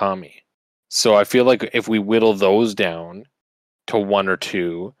have Okami. So I feel like if we whittle those down to one or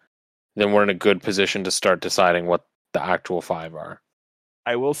two, then we're in a good position to start deciding what the actual five are.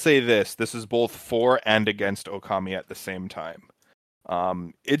 I will say this is both for and against Okami at the same time.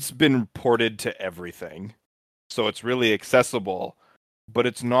 It's been ported to everything, so it's really accessible, but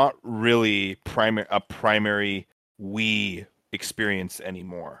it's not really a primary Wii experience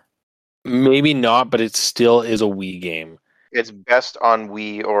anymore. Maybe not, but it still is a Wii game. It's best on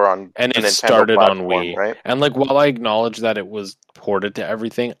Wii or on And a it Nintendo started on platform, Wii. right? And like while I acknowledge that it was ported to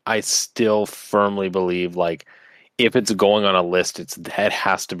everything, I still firmly believe like if it's going on a list, it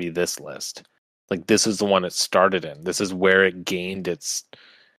has to be this list. Like this is the one it started in. This is where it gained its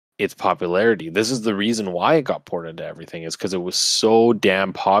popularity. This is the reason why it got ported to everything, is because it was so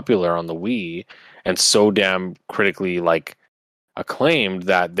damn popular on the Wii and so damn critically like acclaimed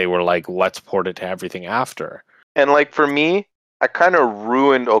that they were like, let's port it to everything after. And like for me, I kind of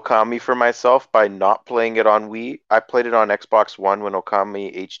ruined Okami for myself by not playing it on Wii. I played it on Xbox One when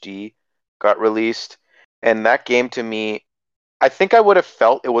Okami HD got released, and that game to me, I think I would have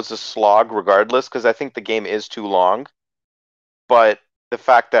felt it was a slog regardless, because I think the game is too long. but the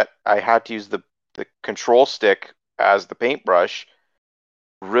fact that I had to use the control stick as the paintbrush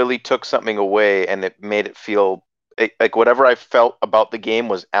really took something away, and it made it feel like whatever I felt about the game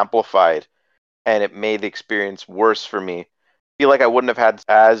was amplified, and it made the experience worse for me. I feel like I wouldn't have had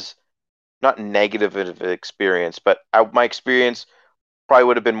as not negative of an experience, but my experience probably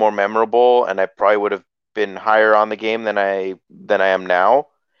would have been more memorable, and I probably would have been higher on the game than I am now if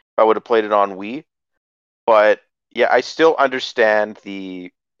I would have played it on Wii. But yeah, I still understand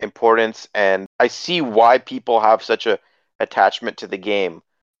the importance, and I see why people have such a attachment to the game.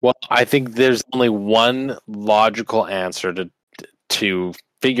 Well, I think there's only one logical answer to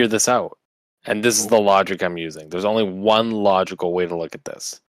figure this out. And this is the logic I'm using. There's only one logical way to look at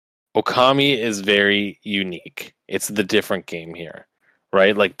this. Okami is very unique. It's the different game here,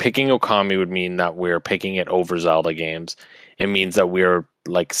 right? Like picking Okami would mean that we're picking it over Zelda games. It means that we're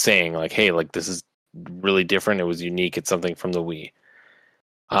like saying like, hey, like this is really different. It was unique. It's something from the Wii.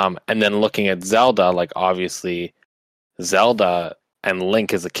 And then looking at Zelda, like obviously Zelda and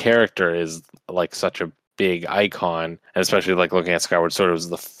Link as a character is like such a big icon, and especially like looking at Skyward Sword, it was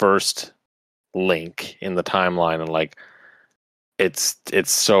the first Link in the timeline, and like it's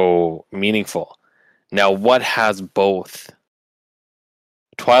so meaningful. Now, what has both?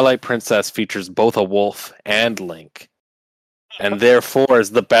 Twilight Princess features both a wolf and Link, and therefore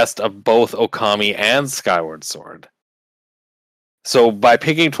is the best of both Okami and Skyward Sword. So by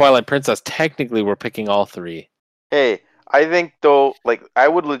picking Twilight Princess, technically we're picking all three. Hey, I think though, like I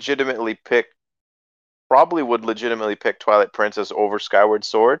would probably would legitimately pick Twilight Princess over Skyward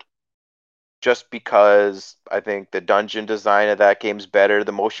Sword, just because I think the dungeon design of that game's better.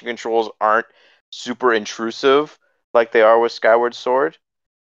 The motion controls aren't super intrusive like they are with Skyward Sword,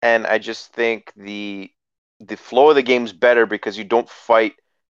 and I just think the flow of the game's better because you don't fight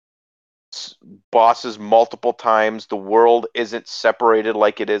bosses multiple times. The world isn't separated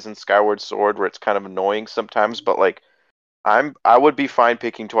like it is in Skyward Sword, where it's kind of annoying sometimes. But like, I would be fine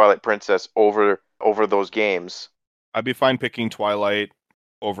picking Twilight Princess over those games, I'd be fine picking Twilight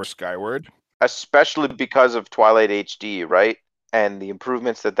over Skyward. especially because of Twilight HD, right? And the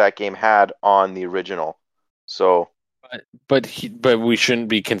improvements that game had on the original. So But we shouldn't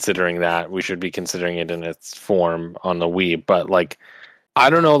be considering that. We should be considering it in its form on the Wii. But like, I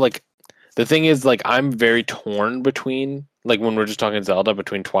don't know. Like, the thing is, like, I'm very torn between like when we're just talking Zelda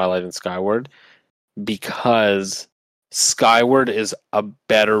between Twilight and Skyward, because Skyward is a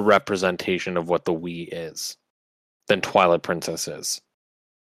better representation of what the Wii is than Twilight Princess is.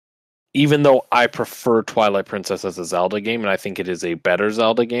 Even though I prefer Twilight Princess as a Zelda game, and I think it is a better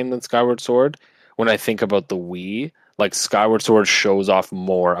Zelda game than Skyward Sword, when I think about the Wii, like Skyward Sword shows off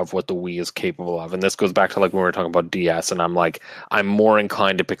more of what the Wii is capable of. And this goes back to like when we were talking about DS, and I'm like, I'm more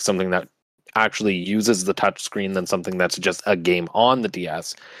inclined to pick something that actually uses the touch screen than something that's just a game on the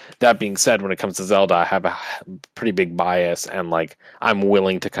DS. That being said, when it comes to Zelda, I have a pretty big bias, and like I'm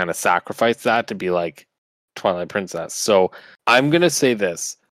willing to kind of sacrifice that to be like Twilight Princess. So I'm gonna say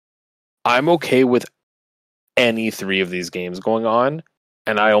this. I'm okay with any three of these games going on,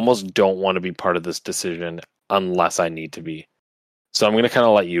 and I almost don't want to be part of this decision unless I need to be. So I'm going to kind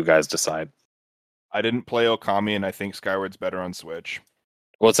of let you guys decide. I didn't play Okami, and I think Skyward's better on Switch.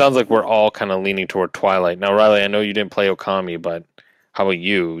 Well, it sounds like we're all kind of leaning toward Twilight. Now, Riley, I know you didn't play Okami, but how about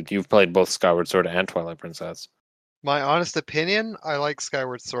you? You've played both Skyward Sword and Twilight Princess. My honest opinion, I like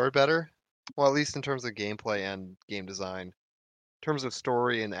Skyward Sword better. Well, at least in terms of gameplay and game design. In terms of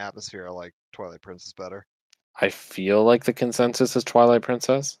story and atmosphere, I like Twilight Princess better. I feel like the consensus is Twilight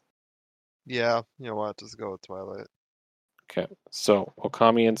Princess. Yeah, you know what? Just go with Twilight. Okay, so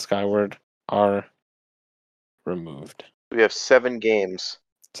Okami and Skyward are removed. we have 7 games.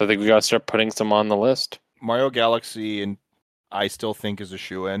 So I think we got to start putting some on the list. Mario Galaxy, and I still think is a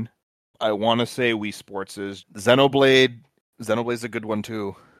shoe-in. I want to say Wii Sports is. Xenoblade's a good one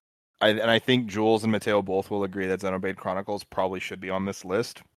too. I think Jules and Matteo both will agree that Xenoblade Chronicles probably should be on this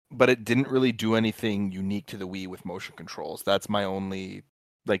list. But it didn't really do anything unique to the Wii with motion controls. That's my only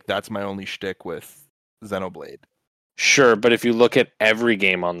shtick with Xenoblade. Sure, but if you look at every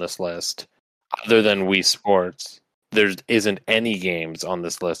game on this list, other than Wii Sports, there isn't any games on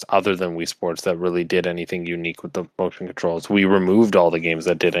this list other than Wii Sports that really did anything unique with the motion controls. We removed all the games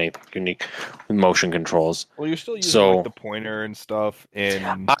that did anything unique with motion controls. Well, you're still using like, the pointer and stuff,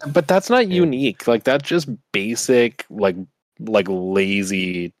 but that's not unique. Like that's just basic, like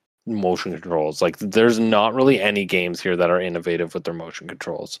lazy motion controls. Like there's not really any games here that are innovative with their motion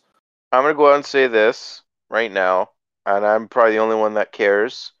controls. I'm gonna go out and say this right now, and I'm probably the only one that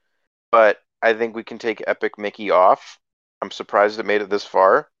cares, but I think we can take Epic Mickey off. I'm surprised it made it this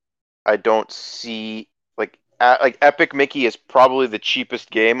far. I don't see, like, like Epic Mickey is probably the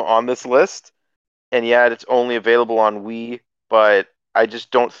cheapest game on this list, and yeah, it's only available on Wii, but I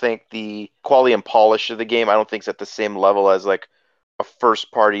just don't think the quality and polish of the game, I don't think it's at the same level as like a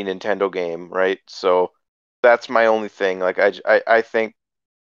first party Nintendo game, right? So that's my only thing. Like I think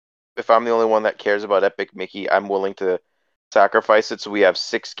if I'm the only one that cares about Epic Mickey, I'm willing to sacrifice it so we have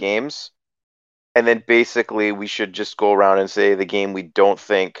 6 games. And then basically we should just go around and say the game we don't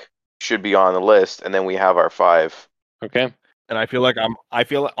think should be on the list, and then we have our 5. Okay. And I feel like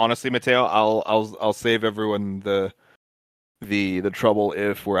honestly, Matteo, I'll save everyone the trouble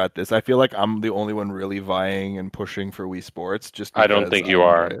if we're at this. I feel like I'm the only one really vying and pushing for Wii Sports just because I don't think you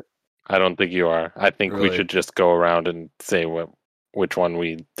are. I don't think you are. I think we Really? should just go around and say which one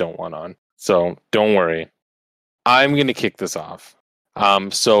we don't want on. So don't worry. I'm going to kick this off.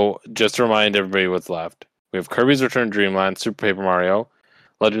 So just to remind everybody what's left. We have Kirby's Return to Dreamland, Super Paper Mario,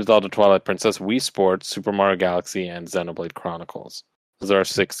 Legend of Zelda Twilight Princess, Wii Sports, Super Mario Galaxy, and Xenoblade Chronicles. Those are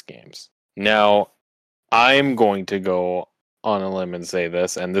 6 games. Now, I'm going to go on a limb and say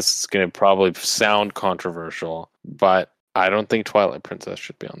this, and this is going to probably sound controversial, but I don't think Twilight Princess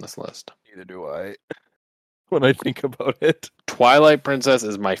should be on this list. Neither do I. When I think about it. Twilight Princess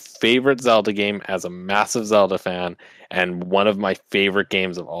is my favorite Zelda game as a massive Zelda fan, and one of my favorite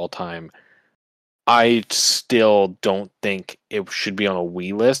games of all time. I still don't think it should be on a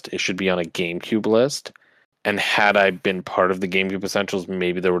Wii list. It should be on a GameCube list. And had I been part of the GameCube Essentials,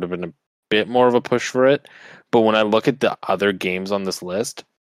 maybe there would have been a bit more of a push for it. But when I look at the other games on this list,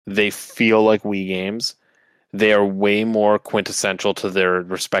 they feel like Wii games. They are way more quintessential to their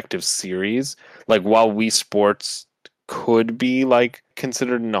respective series. Like, while Wii Sports could be like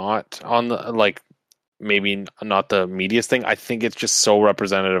considered not on the like maybe not the meatiest thing, I think it's just so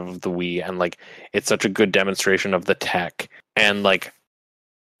representative of the Wii, and like it's such a good demonstration of the tech. And like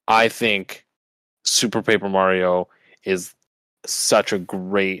I think Super Paper Mario is such a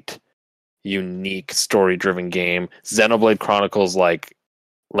great, unique, story-driven game. Xenoblade Chronicles, like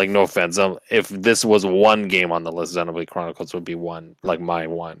no offense, if this was one game on the list, Xenoblade Chronicles would be one, like my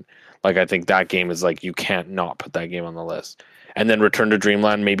one. Like I think that game is like you can't not put that game on the list. And then Return to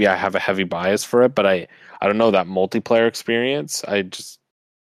Dreamland, maybe I have a heavy bias for it, but I don't know, that multiplayer experience. I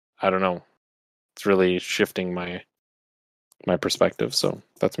don't know. It's really shifting my perspective. So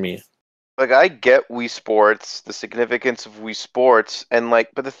that's me. Like I get Wii Sports, the significance of Wii Sports, and like,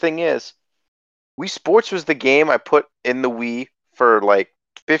 but the thing is, Wii Sports was the game I put in the Wii for like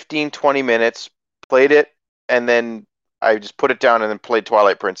 15, 20 minutes, played it, and then I just put it down and then played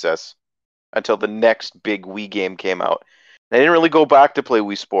Twilight Princess until the next big Wii game came out. And I didn't really go back to play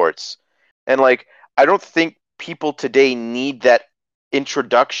Wii Sports. And like, I don't think people today need that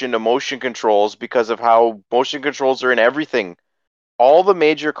introduction to motion controls because of how motion controls are in everything. All the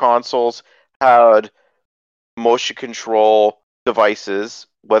major consoles had motion control devices,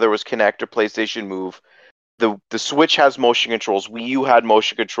 whether it was Kinect or PlayStation Move. The Switch has motion controls. Wii U had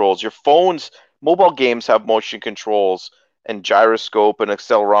motion controls. Your phones, mobile games have motion controls and gyroscope and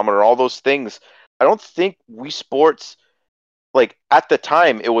accelerometer, all those things. I don't think Wii Sports, like at the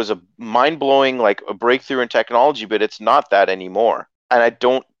time, it was a mind-blowing, like a breakthrough in technology, but it's not that anymore. And I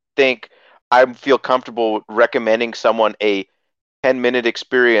don't think I feel comfortable recommending someone a 10-minute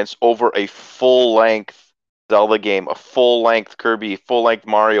experience over a full-length Zelda game, a full-length Kirby, full-length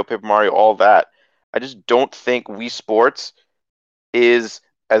Mario, Paper Mario, all that. I just don't think Wii Sports is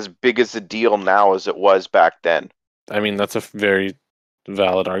as big as a deal now as it was back then. I mean, that's a very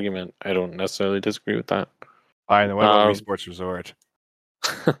valid argument. I don't necessarily disagree with that. Fine, then what about Wii Sports Resort?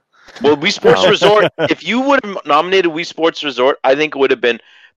 Well, Wii Sports Resort, if you would have nominated Wii Sports Resort, I think it would have been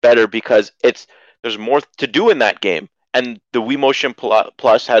better because there's more to do in that game. And the Wii Motion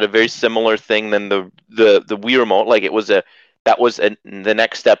Plus had a very similar thing than the Wii Remote. Like that was the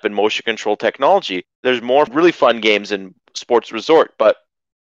next step in motion control technology. There's more really fun games in Sports Resort, but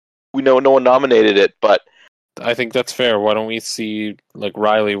we know no one nominated it. But I think that's fair. Why don't we see, like,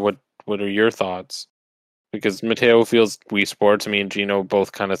 Riley, what are your thoughts? Because Matteo feels Wii Sports. Me and Gino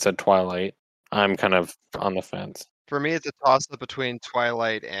both kind of said Twilight. I'm kind of on the fence. For me, it's a toss-up between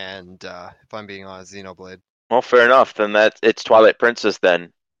Twilight and, if I'm being honest, Xenoblade. well, fair enough. Then it's Twilight Princess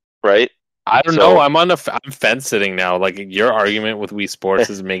then, right? I don't know. I'm fence sitting now. Like, your argument with Wii Sports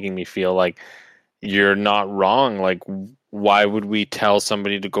is making me feel like you're not wrong. Like, why would we tell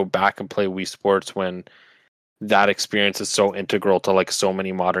somebody to go back and play Wii Sports when that experience is so integral to like so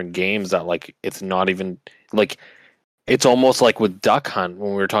many modern games that like it's not even like, it's almost like with Duck Hunt when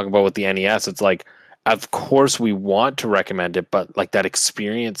we were talking about with the NES. It's like, of course we want to recommend it, but like that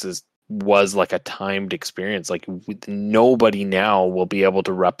experience is was like a timed experience. Like nobody now will be able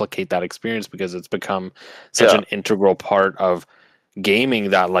to replicate that experience because it's become such an integral part of gaming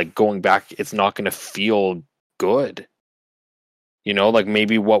that like going back, it's not going to feel good. You know, like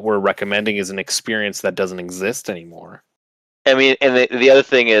maybe what we're recommending is an experience that doesn't exist anymore. I mean, and the other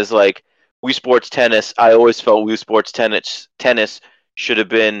thing is like Wii Sports Tennis. I always felt Wii Sports Tennis should have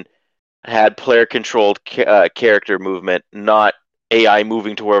been had player controlled character movement, not AI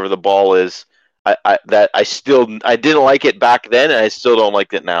moving to wherever the ball is. I didn't like it back then, and I still don't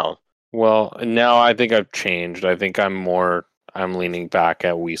like it now. Well, now I think I've changed. I think I'm leaning back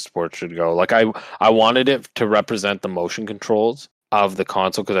at Wii Sports should go. Like I wanted it to represent the motion controls of the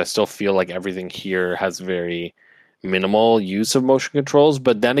console because I still feel like everything here has very minimal use of motion controls.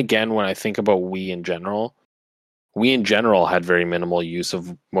 But then again, when I think about Wii in general had very minimal use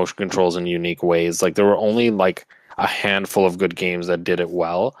of motion controls in unique ways. Like there were only like a handful of good games that did it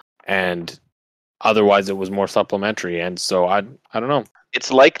well, and otherwise it was more supplementary. And so I don't know.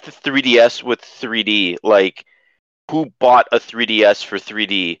 It's like the 3DS with 3D. Like, who bought a 3DS for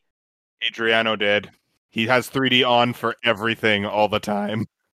 3D? Adriano did. He has 3D on for everything all the time.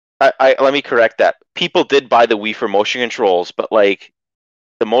 I let me correct that. People did buy the Wii for motion controls, but like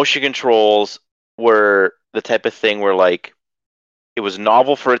the motion controls were the type of thing where like it was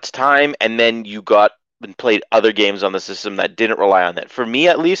novel for its time, and then you got and played other games on the system that didn't rely on that. For me,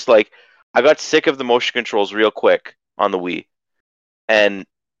 at least, like I got sick of the motion controls real quick on the Wii, and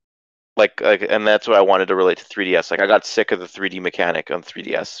and that's what I wanted to relate to 3DS. Like I got sick of the 3D mechanic on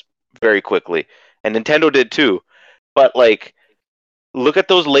 3DS very quickly, and Nintendo did too. But like, look at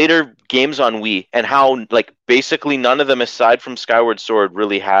those later games on Wii and how like basically none of them aside from Skyward Sword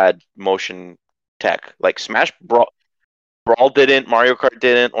really had motion tech. Like Smash Brawl didn't, Mario Kart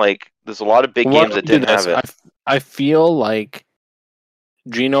didn't. Like there's a lot of big games that didn't have it. I feel like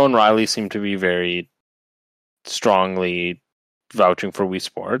Gino and Riley seem to be very strongly vouching for Wii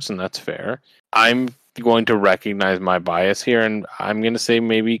Sports, and that's fair. I'm going to recognize my bias here, and I'm going to say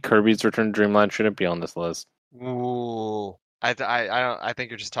maybe Kirby's Return to Dreamland shouldn't be on this list. Ooh, I don't. I think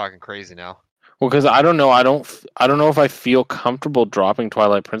you're just talking crazy now. Well, because I don't know. I don't know if I feel comfortable dropping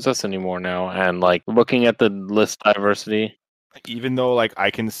Twilight Princess anymore now, and like looking at the list diversity. Even though like I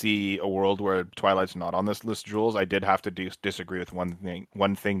can see a world where Twilight's not on this list, Jules, I did have to disagree with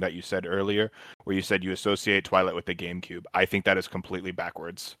one thing that you said earlier, where you said you associate Twilight with the GameCube. I think that is completely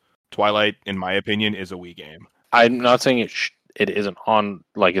backwards. Twilight, in my opinion, is a Wii game. I'm not saying it isn't on,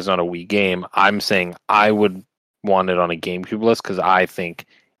 like it's not a Wii game. I'm saying I would want it on a GameCube list because I think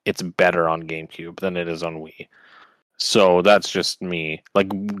it's better on GameCube than it is on Wii. So that's just me. Like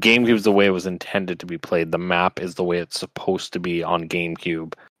GameCube's the way it was intended to be played. The map is the way it's supposed to be on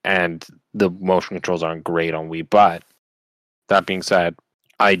GameCube, and the motion controls aren't great on Wii. But that being said,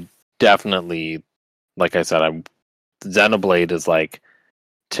 I definitely, like I said, Xenoblade is like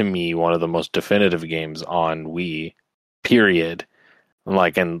to me one of the most definitive games on Wii. Period.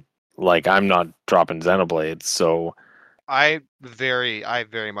 And I'm not dropping Xenoblade, so I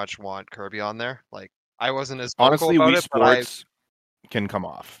very much want Kirby on there. Like I wasn't as honestly vocal about Wii it, but Sports can come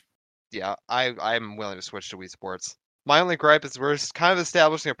off. yeah, I'm willing to switch to Wii Sports. My only gripe is we're kind of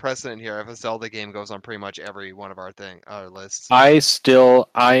establishing a precedent here if a Zelda game goes on pretty much every one of our lists.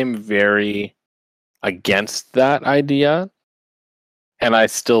 I'm very against that idea. And I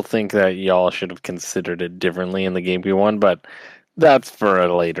still think that y'all should have considered it differently in the GameCube one, but that's for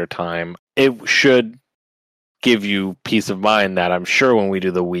a later time. It should give you peace of mind that I'm sure when we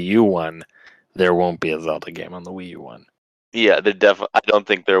do the Wii U one, there won't be a Zelda game on the Wii U one. Yeah, I don't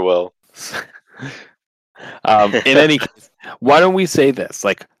think there will. In any case, why don't we say this?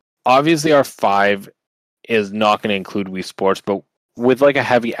 Like, obviously our 5 is not going to include Wii Sports, but with like a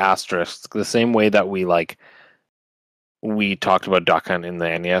heavy asterisk, the same way that we talked about Duck Hunt in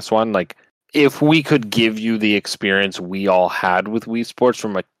the NES one. Like, if we could give you the experience we all had with Wii Sports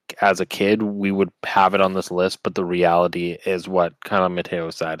as a kid, we would have it on this list. But the reality is what kind of Matteo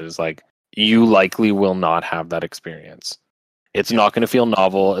said is like, you likely will not have that experience. It's not going to feel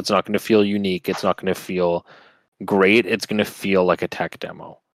novel. It's not going to feel unique. It's not going to feel great. It's going to feel like a tech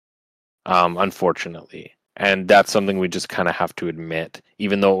demo, unfortunately. And that's something we just kind of have to admit,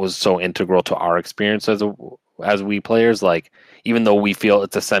 even though it was so integral to our experience as Wii players. Like, even though we feel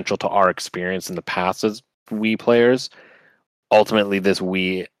it's essential to our experience in the past as Wii players, ultimately this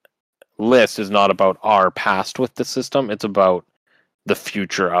Wii list is not about our past with the system. It's about the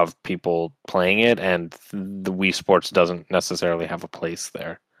future of people playing it, and the Wii Sports doesn't necessarily have a place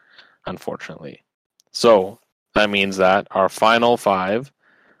there, unfortunately. So that means that our final 5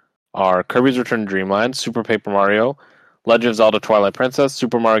 are Kirby's Return to Dreamland, Super Paper Mario, Legend of Zelda Twilight Princess,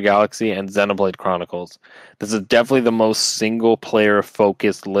 Super Mario Galaxy, and Xenoblade Chronicles. This is definitely the most single-player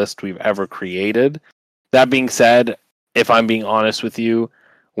focused list we've ever created. That being said, if I'm being honest with you,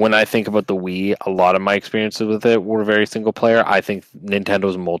 when I think about the Wii, a lot of my experiences with it were very single player. I think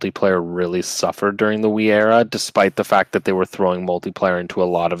Nintendo's multiplayer really suffered during the Wii era, despite the fact that they were throwing multiplayer into a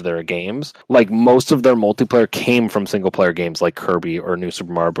lot of their games. Like, most of their multiplayer came from single player games like Kirby or New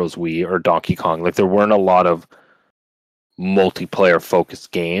Super Mario Bros. Wii or Donkey Kong. Like, there weren't a lot of multiplayer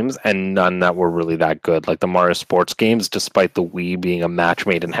focused games, and none that were really that good. Like the Mario Sports games, despite the Wii being a match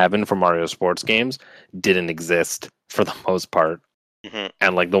made in heaven for Mario Sports games, didn't exist for the most part.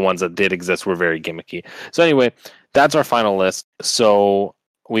 And like the ones that did exist were very gimmicky. So anyway, that's our final list. So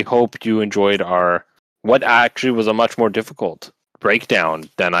we hope you enjoyed our what actually was a much more difficult breakdown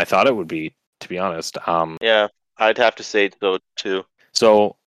than I thought it would be, to be honest. Yeah, I'd have to say so too.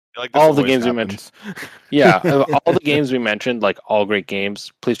 So Like this all the always games we happens. mentioned, yeah, all the games we mentioned, like all great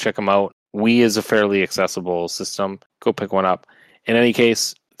games. Please check them out. Wii is a fairly accessible system. Go pick one up. In any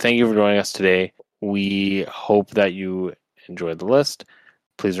case, thank you for joining us today. We hope that you enjoyed the list.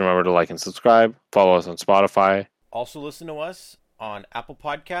 Please remember to like and subscribe. Follow us on Spotify. Also listen to us on Apple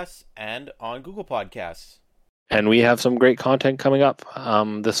Podcasts and on Google Podcasts. And we have some great content coming up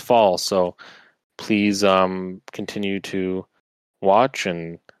this fall. So please continue to watch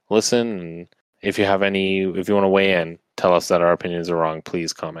and listen. And if you want to weigh in, tell us that our opinions are wrong,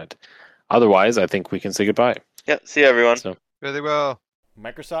 please comment. Otherwise, I think we can say goodbye. Yeah, see you, everyone. So, Really well.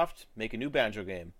 Microsoft, make a new Banjo game.